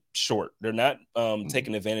throwing it short. They're not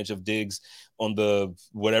taking advantage of digs on the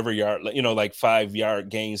whatever yard, like 5-yard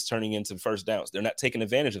gains turning into first downs. They're not taking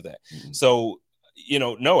advantage of that. So,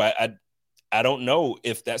 no, I don't know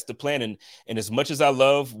if that's the plan. And as much as I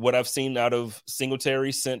love what I've seen out of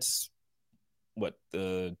Singletary since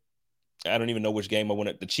I don't even know which game I won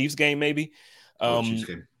at, the Chiefs game, maybe. Chiefs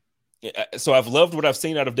game. So I've loved what I've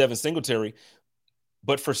seen out of Devin Singletary,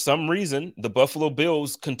 but for some reason, the Buffalo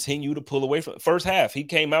Bills continue to pull away from it. First half. He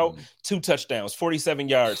came out 2 touchdowns, 47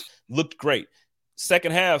 yards, looked great.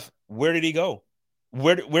 Second half, where did he go?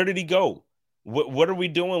 Where did he go? What are we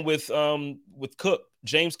doing with Cook,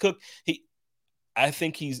 James Cook? I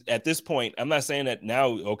think he's at this point. I'm not saying that now,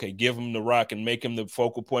 okay, give him the rock and make him the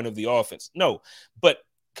focal point of the offense. No, but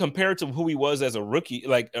compared to who he was as a rookie,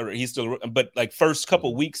 but first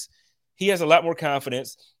couple weeks, he has a lot more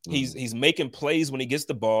confidence. He's making plays when he gets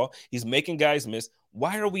the ball. He's making guys miss.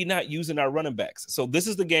 Why are we not using our running backs? So this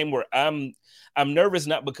is the game where I'm nervous,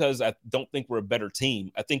 not because I don't think we're a better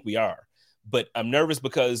team. I think we are, but I'm nervous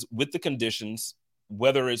because with the conditions,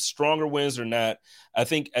 whether it's stronger wins or not, I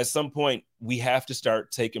think at some point we have to start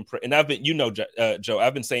taking and I've been, Joe,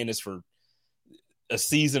 I've been saying this for a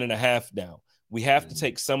season and a half now. We have to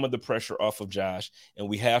take some of the pressure off of Josh, and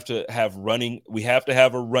we have to have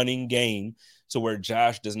a running game to where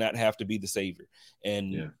Josh does not have to be the savior.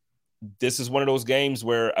 And this is one of those games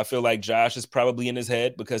where I feel like Josh is probably in his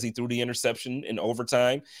head because he threw the interception in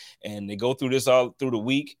overtime, and they go through this all through the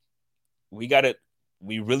week. We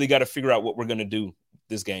really got to figure out what we're going to do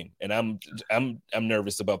this game. And I'm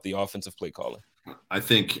nervous about the offensive play calling. I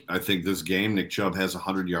think this game, Nick Chubb has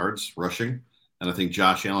 100 yards rushing, and I think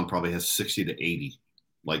Josh Allen probably has 60 to 80.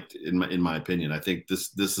 Like in my opinion, I think this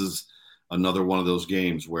is another one of those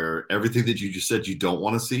games where everything that you just said you don't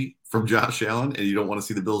want to see from Josh Allen and you don't want to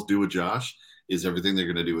see the Bills do with Josh is everything they're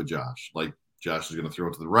going to do with Josh. Like, Josh is going to throw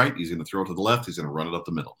it to the right. He's going to throw it to the left. He's going to run it up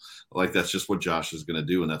the middle. Like, that's just what Josh is going to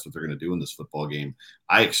do, and that's what they're going to do in this football game.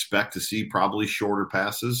 I expect to see probably shorter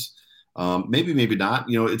passes. Maybe not.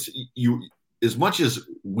 It's as much as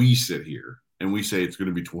we sit here and we say it's going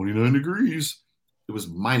to be 29 degrees, it was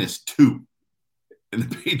 -2 in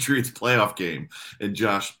the Patriots playoff game, and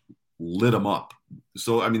Josh lit them up.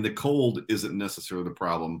 So, I mean, the cold isn't necessarily the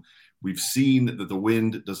problem. We've seen that the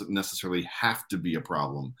wind doesn't necessarily have to be a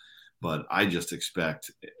problem. But I just expect,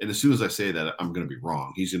 and as soon as I say that, I'm going to be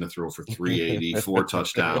wrong. He's going to throw for 380, 4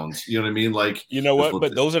 touchdowns. You know what I mean? Like, you know what?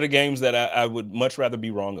 But those are the games that I would much rather be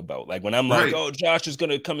wrong about. Like when I'm like, oh, Josh is going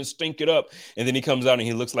to come and stink it up. And then he comes out and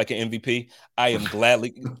he looks like an MVP. I am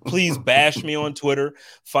gladly, please bash me on Twitter,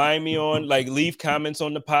 find me on, like, leave comments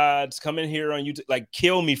on the pods, come in here on YouTube, like,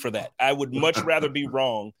 kill me for that. I would much rather be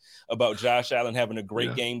wrong about Josh Allen having a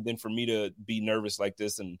great game than for me to be nervous like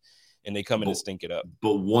this and they come in and stink it up.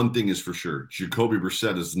 But one thing is for sure, Jacoby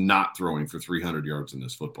Brissett is not throwing for 300 yards in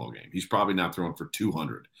this football game. He's probably not throwing for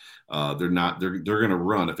 200. They're going to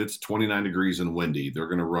run, if it's 29 degrees and windy, they're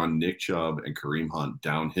going to run Nick Chubb and Kareem Hunt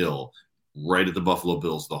downhill right at the Buffalo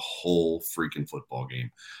Bills the whole freaking football game.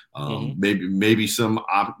 Maybe some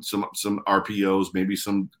RPOs, maybe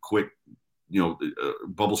some quick,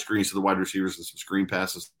 bubble screens to the wide receivers and some screen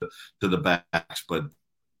passes to the backs, but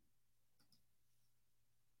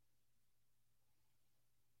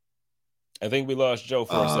I think we lost Joe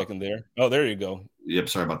for a second there. Oh, there you go. Yep,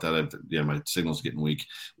 sorry about that. My signal's getting weak.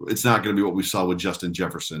 It's not going to be what we saw with Justin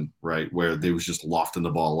Jefferson, right, where they was just lofting the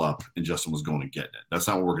ball up and Justin was going and getting it. That's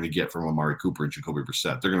not what we're going to get from Amari Cooper and Jacoby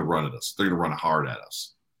Brissett. They're going to run at us. They're going to run hard at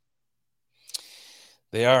us.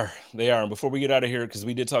 They are. And before we get out of here, because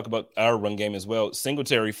we did talk about our run game as well,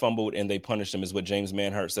 Singletary fumbled and they punished him is what James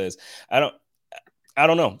Manhart says. I don't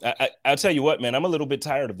know. I'll tell you what, man, I'm a little bit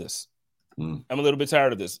tired of this. I'm a little bit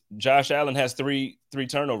tired of this. Josh Allen has three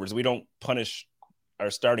turnovers. We don't punish our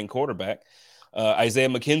starting quarterback. Isaiah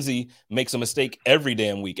McKenzie makes a mistake every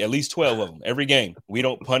damn week, at least 12 of them, every game. We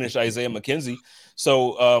don't punish Isaiah McKenzie.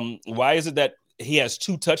 So why is it that he has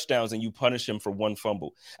 2 touchdowns and you punish him for 1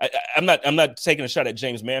 fumble? I'm not taking a shot at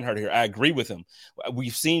James Manhart here. I agree with him.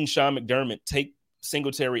 We've seen Sean McDermott take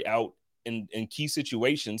Singletary out in key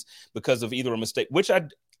situations because of either a mistake, which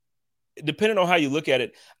depending on how you look at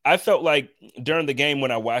it, I felt like during the game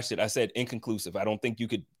when I watched it, I said inconclusive. I don't think you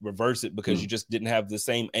could reverse it because you just didn't have the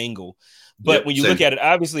same angle. But when you look at it,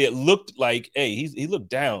 obviously it looked like, hey, he looked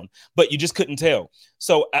down, but you just couldn't tell.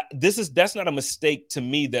 So that's not a mistake to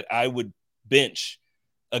me that I would bench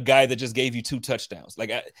a guy that just gave you 2 touchdowns.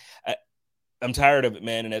 Like I'm tired of it,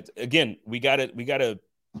 man. And again, we got to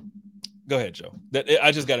go ahead, Joe.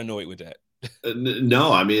 I just got annoyed with that.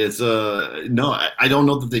 No, I mean, it's no, I don't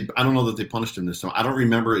know that they punished him this time. I don't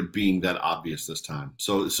remember it being that obvious this time.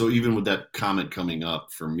 So even with that comment coming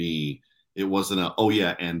up for me, it wasn't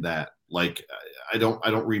and that, like, I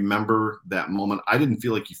don't remember that moment. I didn't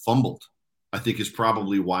feel like he fumbled, I think is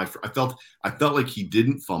probably why. I felt like he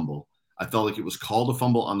didn't fumble. I felt like it was called a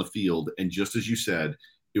fumble on the field. And just as you said,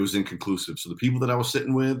 it was inconclusive. So the people that I was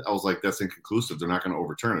sitting with, I was like, that's inconclusive. They're not going to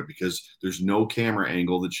overturn it because there's no camera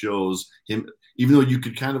angle that shows him, even though you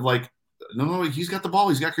could kind of like, no, he's got the ball.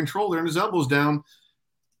 He's got control there and his elbow's down.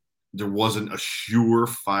 There wasn't a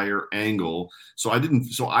surefire angle. So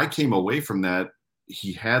I came away from that.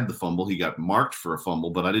 He had the fumble. He got marked for a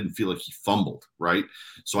fumble, but I didn't feel like he fumbled, right?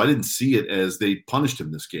 So I didn't see it as they punished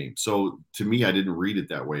him this game. So to me, I didn't read it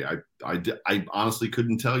that way. I honestly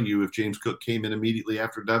couldn't tell you if James Cook came in immediately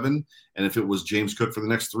after Devin and if it was James Cook for the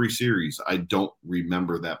next 3 series. I don't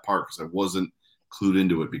remember that part because I wasn't clued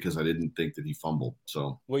into it because I didn't think that he fumbled.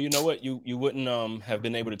 So, well, you know what? You wouldn't have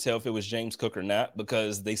been able to tell if it was James Cook or not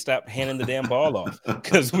because they stopped handing the damn ball off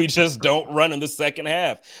because we just don't run in the second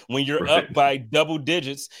half. When you're up by double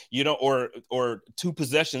digits, you don't, or 2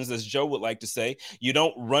 possessions, as Joe would like to say, you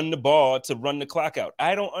don't run the ball to run the clock out.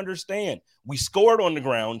 I don't understand. We scored on the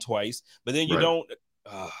ground twice, but then you don't.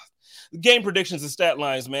 Game predictions and stat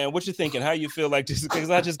lines, man. What you thinking? How you feel like this? Because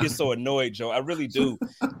I just get so annoyed, Joe. I really do.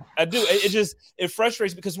 I do. It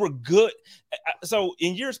frustrates because we're good. So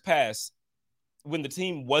in years past, when the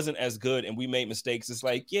team wasn't as good and we made mistakes, it's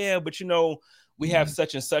like, yeah, but we have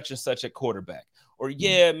such and such at quarterback. Or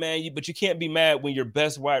yeah, man, but you can't be mad when your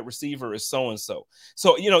best wide receiver is so and so.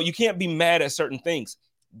 So you can't be mad at certain things.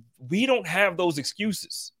 We don't have those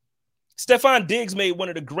excuses. Stephon Diggs made one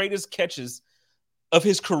of the greatest catches of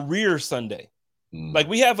his career Sunday. Like,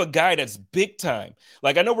 we have a guy that's big time.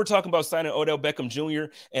 Like, I know we're talking about signing Odell Beckham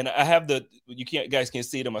Jr., and I have guys can't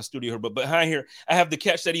see it in my studio here, but behind here, I have the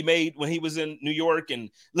catch that he made when he was in New York. And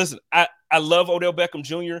listen, I love Odell Beckham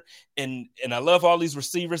Jr., and I love all these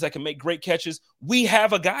receivers that can make great catches. We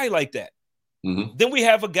have a guy like that. Then we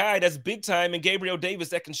have a guy that's big time in Gabriel Davis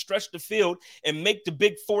that can stretch the field and make the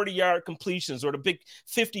big 40-yard completions or the big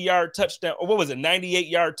 50-yard touchdown, or what was it,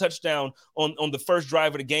 98-yard touchdown on the first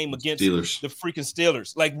drive of the game against the freaking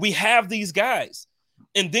Steelers. Like, we have these guys.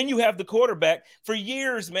 And then you have the quarterback. For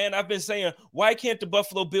years, man, I've been saying, why can't the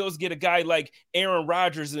Buffalo Bills get a guy like Aaron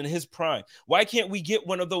Rodgers in his prime? Why can't we get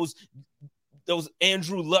one of those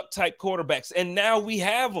Andrew Luck type quarterbacks? And now we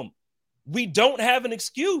have them. we don't have an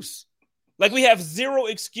excuse. Like, we have zero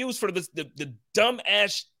excuse for the dumb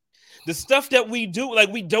ass, the stuff that we do. Like,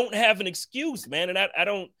 we don't have an excuse, man. And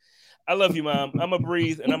I love you, Mom. I'm gonna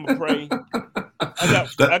breathe and I'm gonna pray.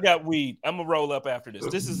 I got weed. I'm gonna roll up after this.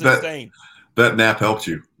 This is insane. That nap helped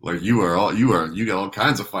you. Like, you got all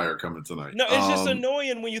kinds of fire coming tonight. No, it's just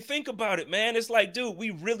annoying when you think about it, man. It's like, dude, we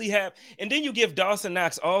really have, and then you give Dawson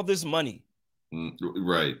Knox all this money.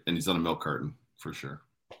 Right. And he's on a milk carton for sure.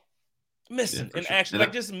 Missing in action,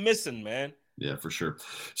 like just missing, man. Yeah, for sure.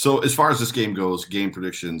 So as far as this game goes, game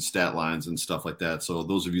predictions, stat lines, and stuff like that. So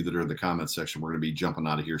those of you that are in the comments section, we're going to be jumping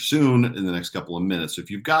out of here soon in the next couple of minutes. So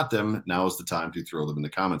if you've got them, now is the time to throw them in the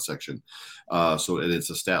comment section. So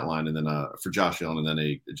it's a stat line, and then for Josh Allen, and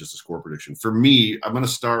then just a score prediction. For me, I'm going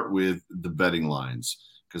to start with the betting lines,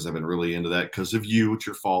 because I've been really into that because of you. It's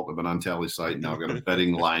your fault. I've been on Tally Site. Now I've got a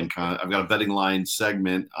betting line. I've got a betting line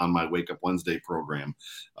segment on my Wake Up Wednesday program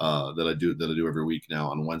that I do every week now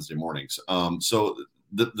on Wednesday mornings. So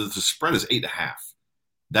the spread is 8.5.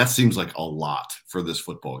 That seems like a lot for this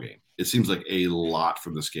football game. It seems like a lot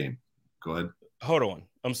for this game. Go ahead. Hold on.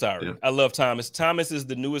 I'm sorry. Yeah. I love Thomas. Thomas is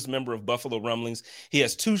the newest member of Buffalo Rumblings. He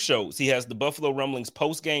has 2 shows. He has the Buffalo Rumblings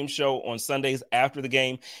post-game show on Sundays after the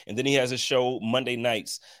game, and then he has a show Monday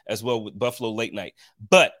nights as well with Buffalo Late Night.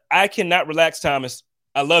 But I cannot relax, Thomas.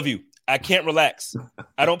 I love you. I can't relax.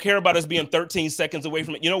 I don't care about us being 13 seconds away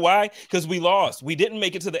from it. You know why? Because we lost. We didn't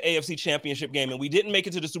make it to the AFC Championship game, and we didn't make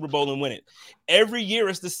it to the Super Bowl and win it. Every year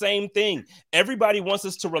it's the same thing. Everybody wants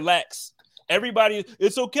us to relax. Everybody,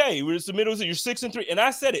 it's okay. We're in the middle. You're 6-3, and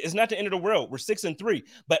I said it. It's not the end of the world. We're 6-3,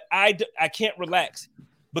 but I can't relax,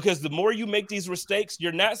 because the more you make these mistakes,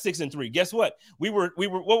 you're not 6-3. Guess what? We were.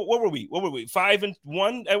 What were we?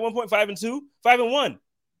 5-1 at one point. 5-2. 5-1.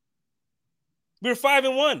 We were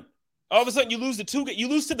 5-1. All of a sudden, you lose you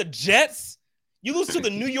lose to the Jets. You lose to the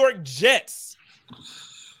New York Jets.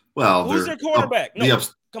 Well, who's their quarterback?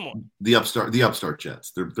 Come on. The upstart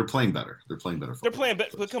Jets. They're playing better. They're playing better. They're playing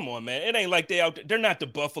better. But come on, man. It ain't like they're not the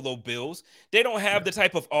Buffalo Bills. They don't have the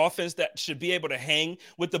type of offense that should be able to hang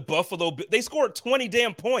with the Buffalo Bills. They scored 20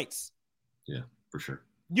 damn points. Yeah, for sure.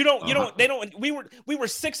 We were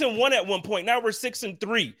 6-1 at one point. Now we're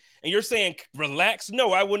 6-3. And you're saying relax?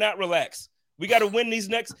 No, I will not relax. We got to win these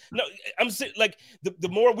next. No, I'm like the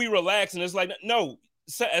more we relax, and it's like, no.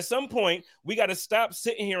 So at some point, we got to stop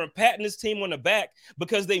sitting here and patting this team on the back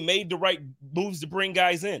because they made the right moves to bring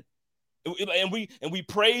guys in. And we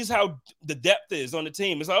praise how the depth is on the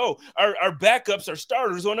team. It's like, oh, our backups are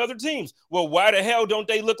starters on other teams. Well, why the hell don't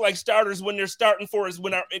they look like starters when they're starting for us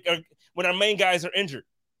when our main guys are injured?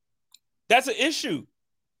 That's an issue.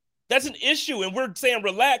 That's an issue. And we're saying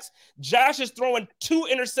relax. Josh is throwing 2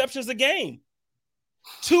 interceptions a game.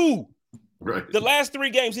 2. Right. The last 3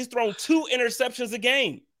 games, he's thrown 2 interceptions a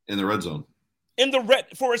game. In the red zone.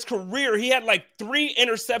 For his career, he had like 3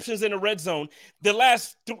 interceptions in the red zone. The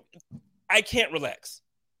last I can't relax.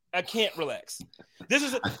 I can't relax. This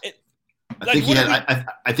is I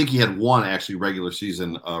think he had 1 actually regular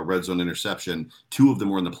season red zone interception. 2 of them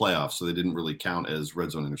were in the playoffs, so they didn't really count as red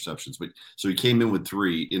zone interceptions. But so he came in with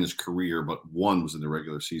 3 in his career, but 1 was in the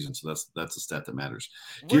regular season. So that's a stat that matters.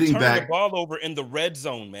 We're turning the ball over in the red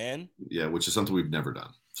zone, man. Yeah, which is something we've never done.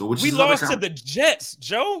 So we lost to the Jets,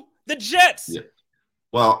 Joe. The Jets. Yeah.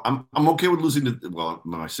 Well, I'm okay with losing to. Well,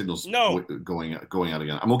 my signal's going out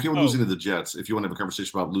again. I'm okay with losing to the Jets. If you want to have a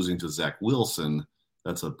conversation about losing to Zach Wilson,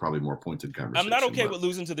 that's a probably more pointed conversation. I'm not okay with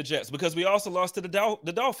losing to the Jets because we also lost to the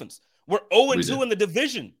Dolphins. We're 0-2 in the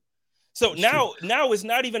division. So now it's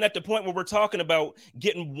not even at the point where we're talking about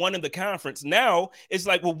getting 1 in the conference. Now it's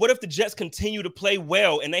like, well, what if the Jets continue to play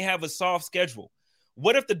well and they have a soft schedule?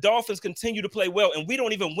 What if the Dolphins continue to play well and we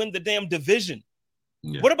don't even win the damn division?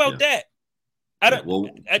 Yeah, what about that?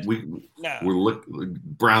 We're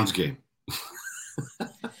Browns game.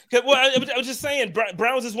 Well, I was just saying,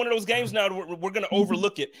 Browns is one of those games now we're going to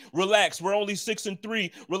overlook it. Relax. We're only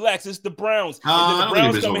 6-3. Relax. It's the Browns. And then the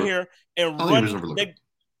Browns come in here and run.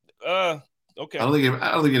 Okay. I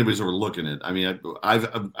don't think anybody's overlooking it. I mean, I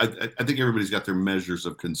think everybody's got their measures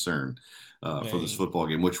of concern for this football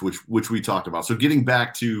game, which we talked about. So getting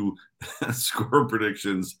back to score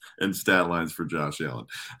predictions and stat lines for Josh Allen.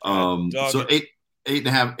 So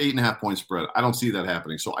 8.5 point spread. I don't see that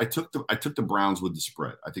happening. So I took the Browns with the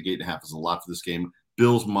spread. I think 8.5 is a lot for this game.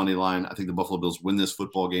 Bills money line. I think the Buffalo Bills win this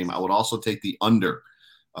football game. I would also take the under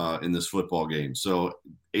in this football game. So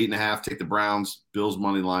 8.5, take the Browns. Bills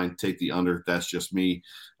money line, take the under. That's just me.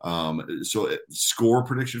 So score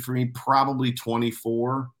prediction for me, probably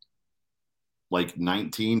 24, like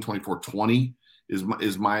 19, 24-20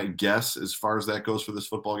 is my guess as far as that goes for this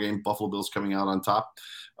football game. Buffalo Bills coming out on top.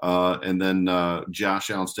 And then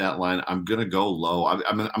Josh Allen stat line, I'm going to go low.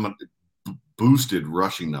 I'm a boosted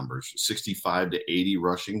rushing numbers, 65 to 80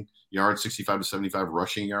 rushing yards, 65 to 75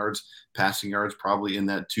 rushing yards, passing yards, probably in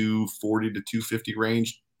that 240 to 250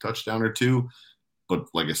 range, touchdown or two. But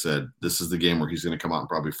like I said, this is the game where he's going to come out and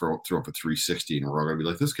probably throw up a 360, and we're all going to be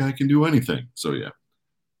like, this guy can do anything. So, yeah.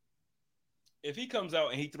 If he comes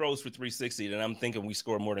out and he throws for 360, then I'm thinking we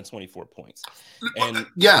score more than 24 points. And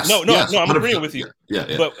yes, no, I'm agreeing with you.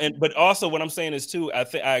 Yeah. But also what I'm saying is too,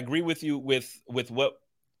 I agree with you with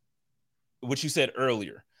what you said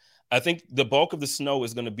earlier. I think the bulk of the snow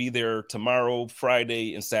is going to be there tomorrow,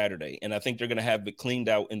 Friday, and Saturday. And I think they're going to have it cleaned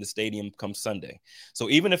out in the stadium come Sunday. So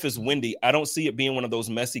even if it's windy, I don't see it being one of those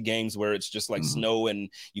messy games where it's just like snow and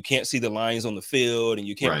you can't see the lines on the field and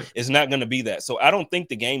you can't. Right. It's not going to be that. So I don't think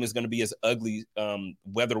the game is going to be as ugly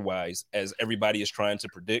weather-wise as everybody is trying to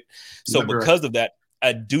predict. So because of that,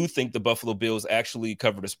 I do think the Buffalo Bills actually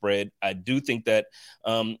cover the spread. I do think that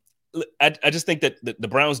I just think that the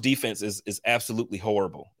Browns defense is absolutely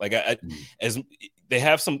horrible. Like as they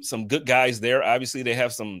have some good guys there. Obviously they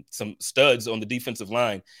have some studs on the defensive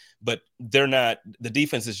line, but they're not, the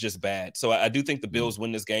defense is just bad. So I do think the Bills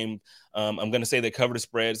win this game. I'm going to say they cover the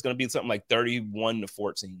spread. It's going to be something like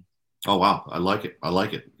 31-14. Oh, wow. I like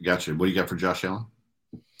it. Gotcha. What do you got for Josh Allen?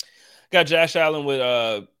 Got Josh Allen with,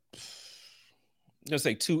 I'm going to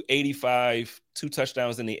say 285, 2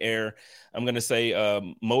 touchdowns in the air. I'm going to say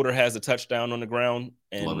Motor has a touchdown on the ground,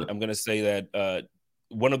 and I'm going to say that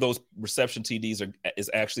one of those reception TDs is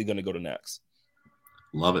actually going to go to Knox.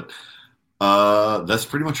 Love it. That's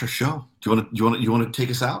pretty much our show. Do you want to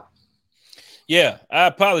take us out? Yeah, I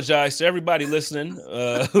apologize to everybody listening.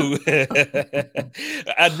 I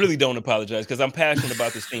really don't apologize because I'm passionate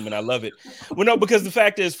about this team and I love it. Well, no, because the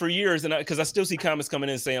fact is, for years, and because I still see comments coming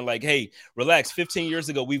in saying like, "Hey, relax. 15 years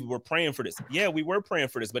ago, we were praying for this." Yeah, we were praying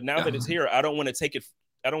for this, but now that it's here, I don't want to take it.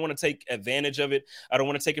 I don't want to take advantage of it. I don't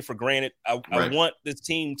want to take it for granted. I want this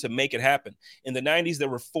team to make it happen. In the 90s, there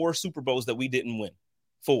were 4 Super Bowls that we didn't win.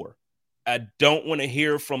 4. I don't want to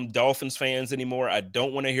hear from Dolphins fans anymore. I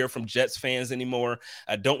don't want to hear from Jets fans anymore.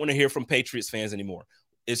 I don't want to hear from Patriots fans anymore.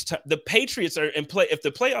 It's the Patriots are in play. If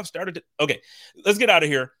the playoffs started, okay, let's get out of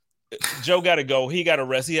here. Joe got to go. He got to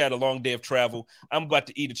rest. He had a long day of travel. I'm about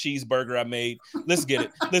to eat a cheeseburger I made. Let's get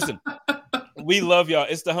it. Listen, we love y'all.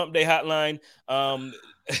 It's the Hump Day Hotline.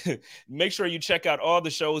 Make sure you check out all the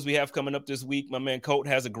shows we have coming up this week. My man Colt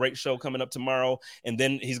has a great show coming up tomorrow, and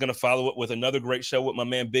then he's going to follow it with another great show with my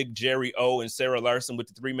man Big Jerry O and Sarah Larson with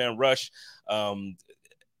the 3-Man Rush.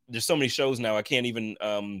 There's so many shows now I can't even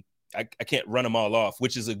I can't run them all off,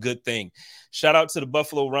 which is a good thing. Shout out to the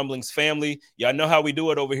Buffalo Rumblings family. Y'all know how we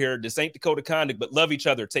do it over here. This ain't the code of conduct, but love each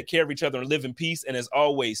other, take care of each other, and live in peace. And as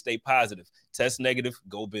always, stay positive. Test negative.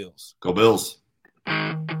 Go Bills. Go Bills.